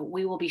line. So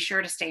we will be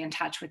sure to stay in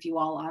touch with you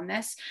all on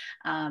this,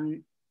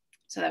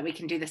 so that we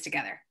can do this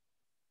together.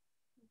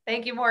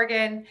 Thank you,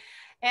 Morgan.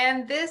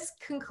 And this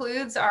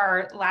concludes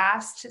our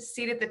last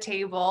seat at the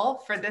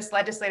table for this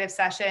legislative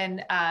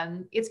session.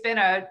 It's been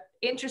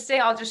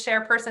I'll just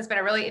share personally, it's been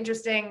a really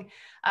interesting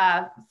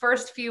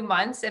first few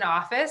months in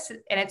office,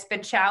 and it's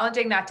been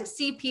challenging not to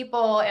see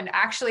people and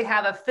actually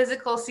have a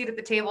physical seat at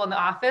the table in the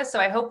office. So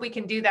I hope we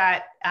can do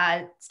that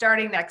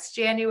starting next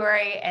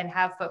January and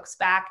have folks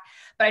back.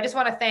 But I just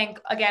want to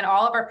thank, again,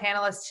 all of our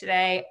panelists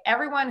today,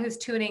 everyone who's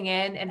tuning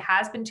in and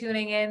has been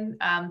tuning in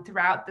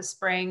throughout the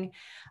spring.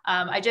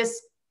 I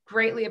just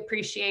greatly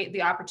appreciate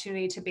the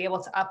opportunity to be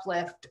able to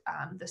uplift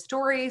the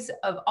stories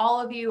of all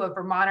of you, of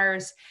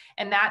Vermonters.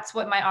 And that's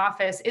what my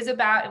office is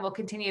about and will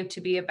continue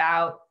to be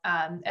about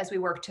as we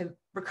work to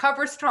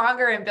recover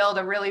stronger and build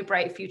a really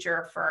bright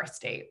future for our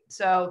state.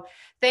 So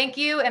thank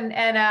you.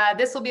 And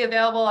this will be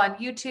available on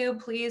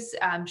YouTube. Please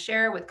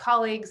share with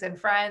colleagues and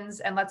friends,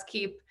 and let's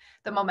keep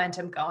the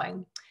momentum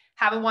going.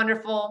 Have a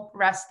wonderful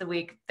rest of the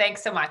week.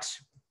 Thanks so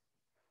much.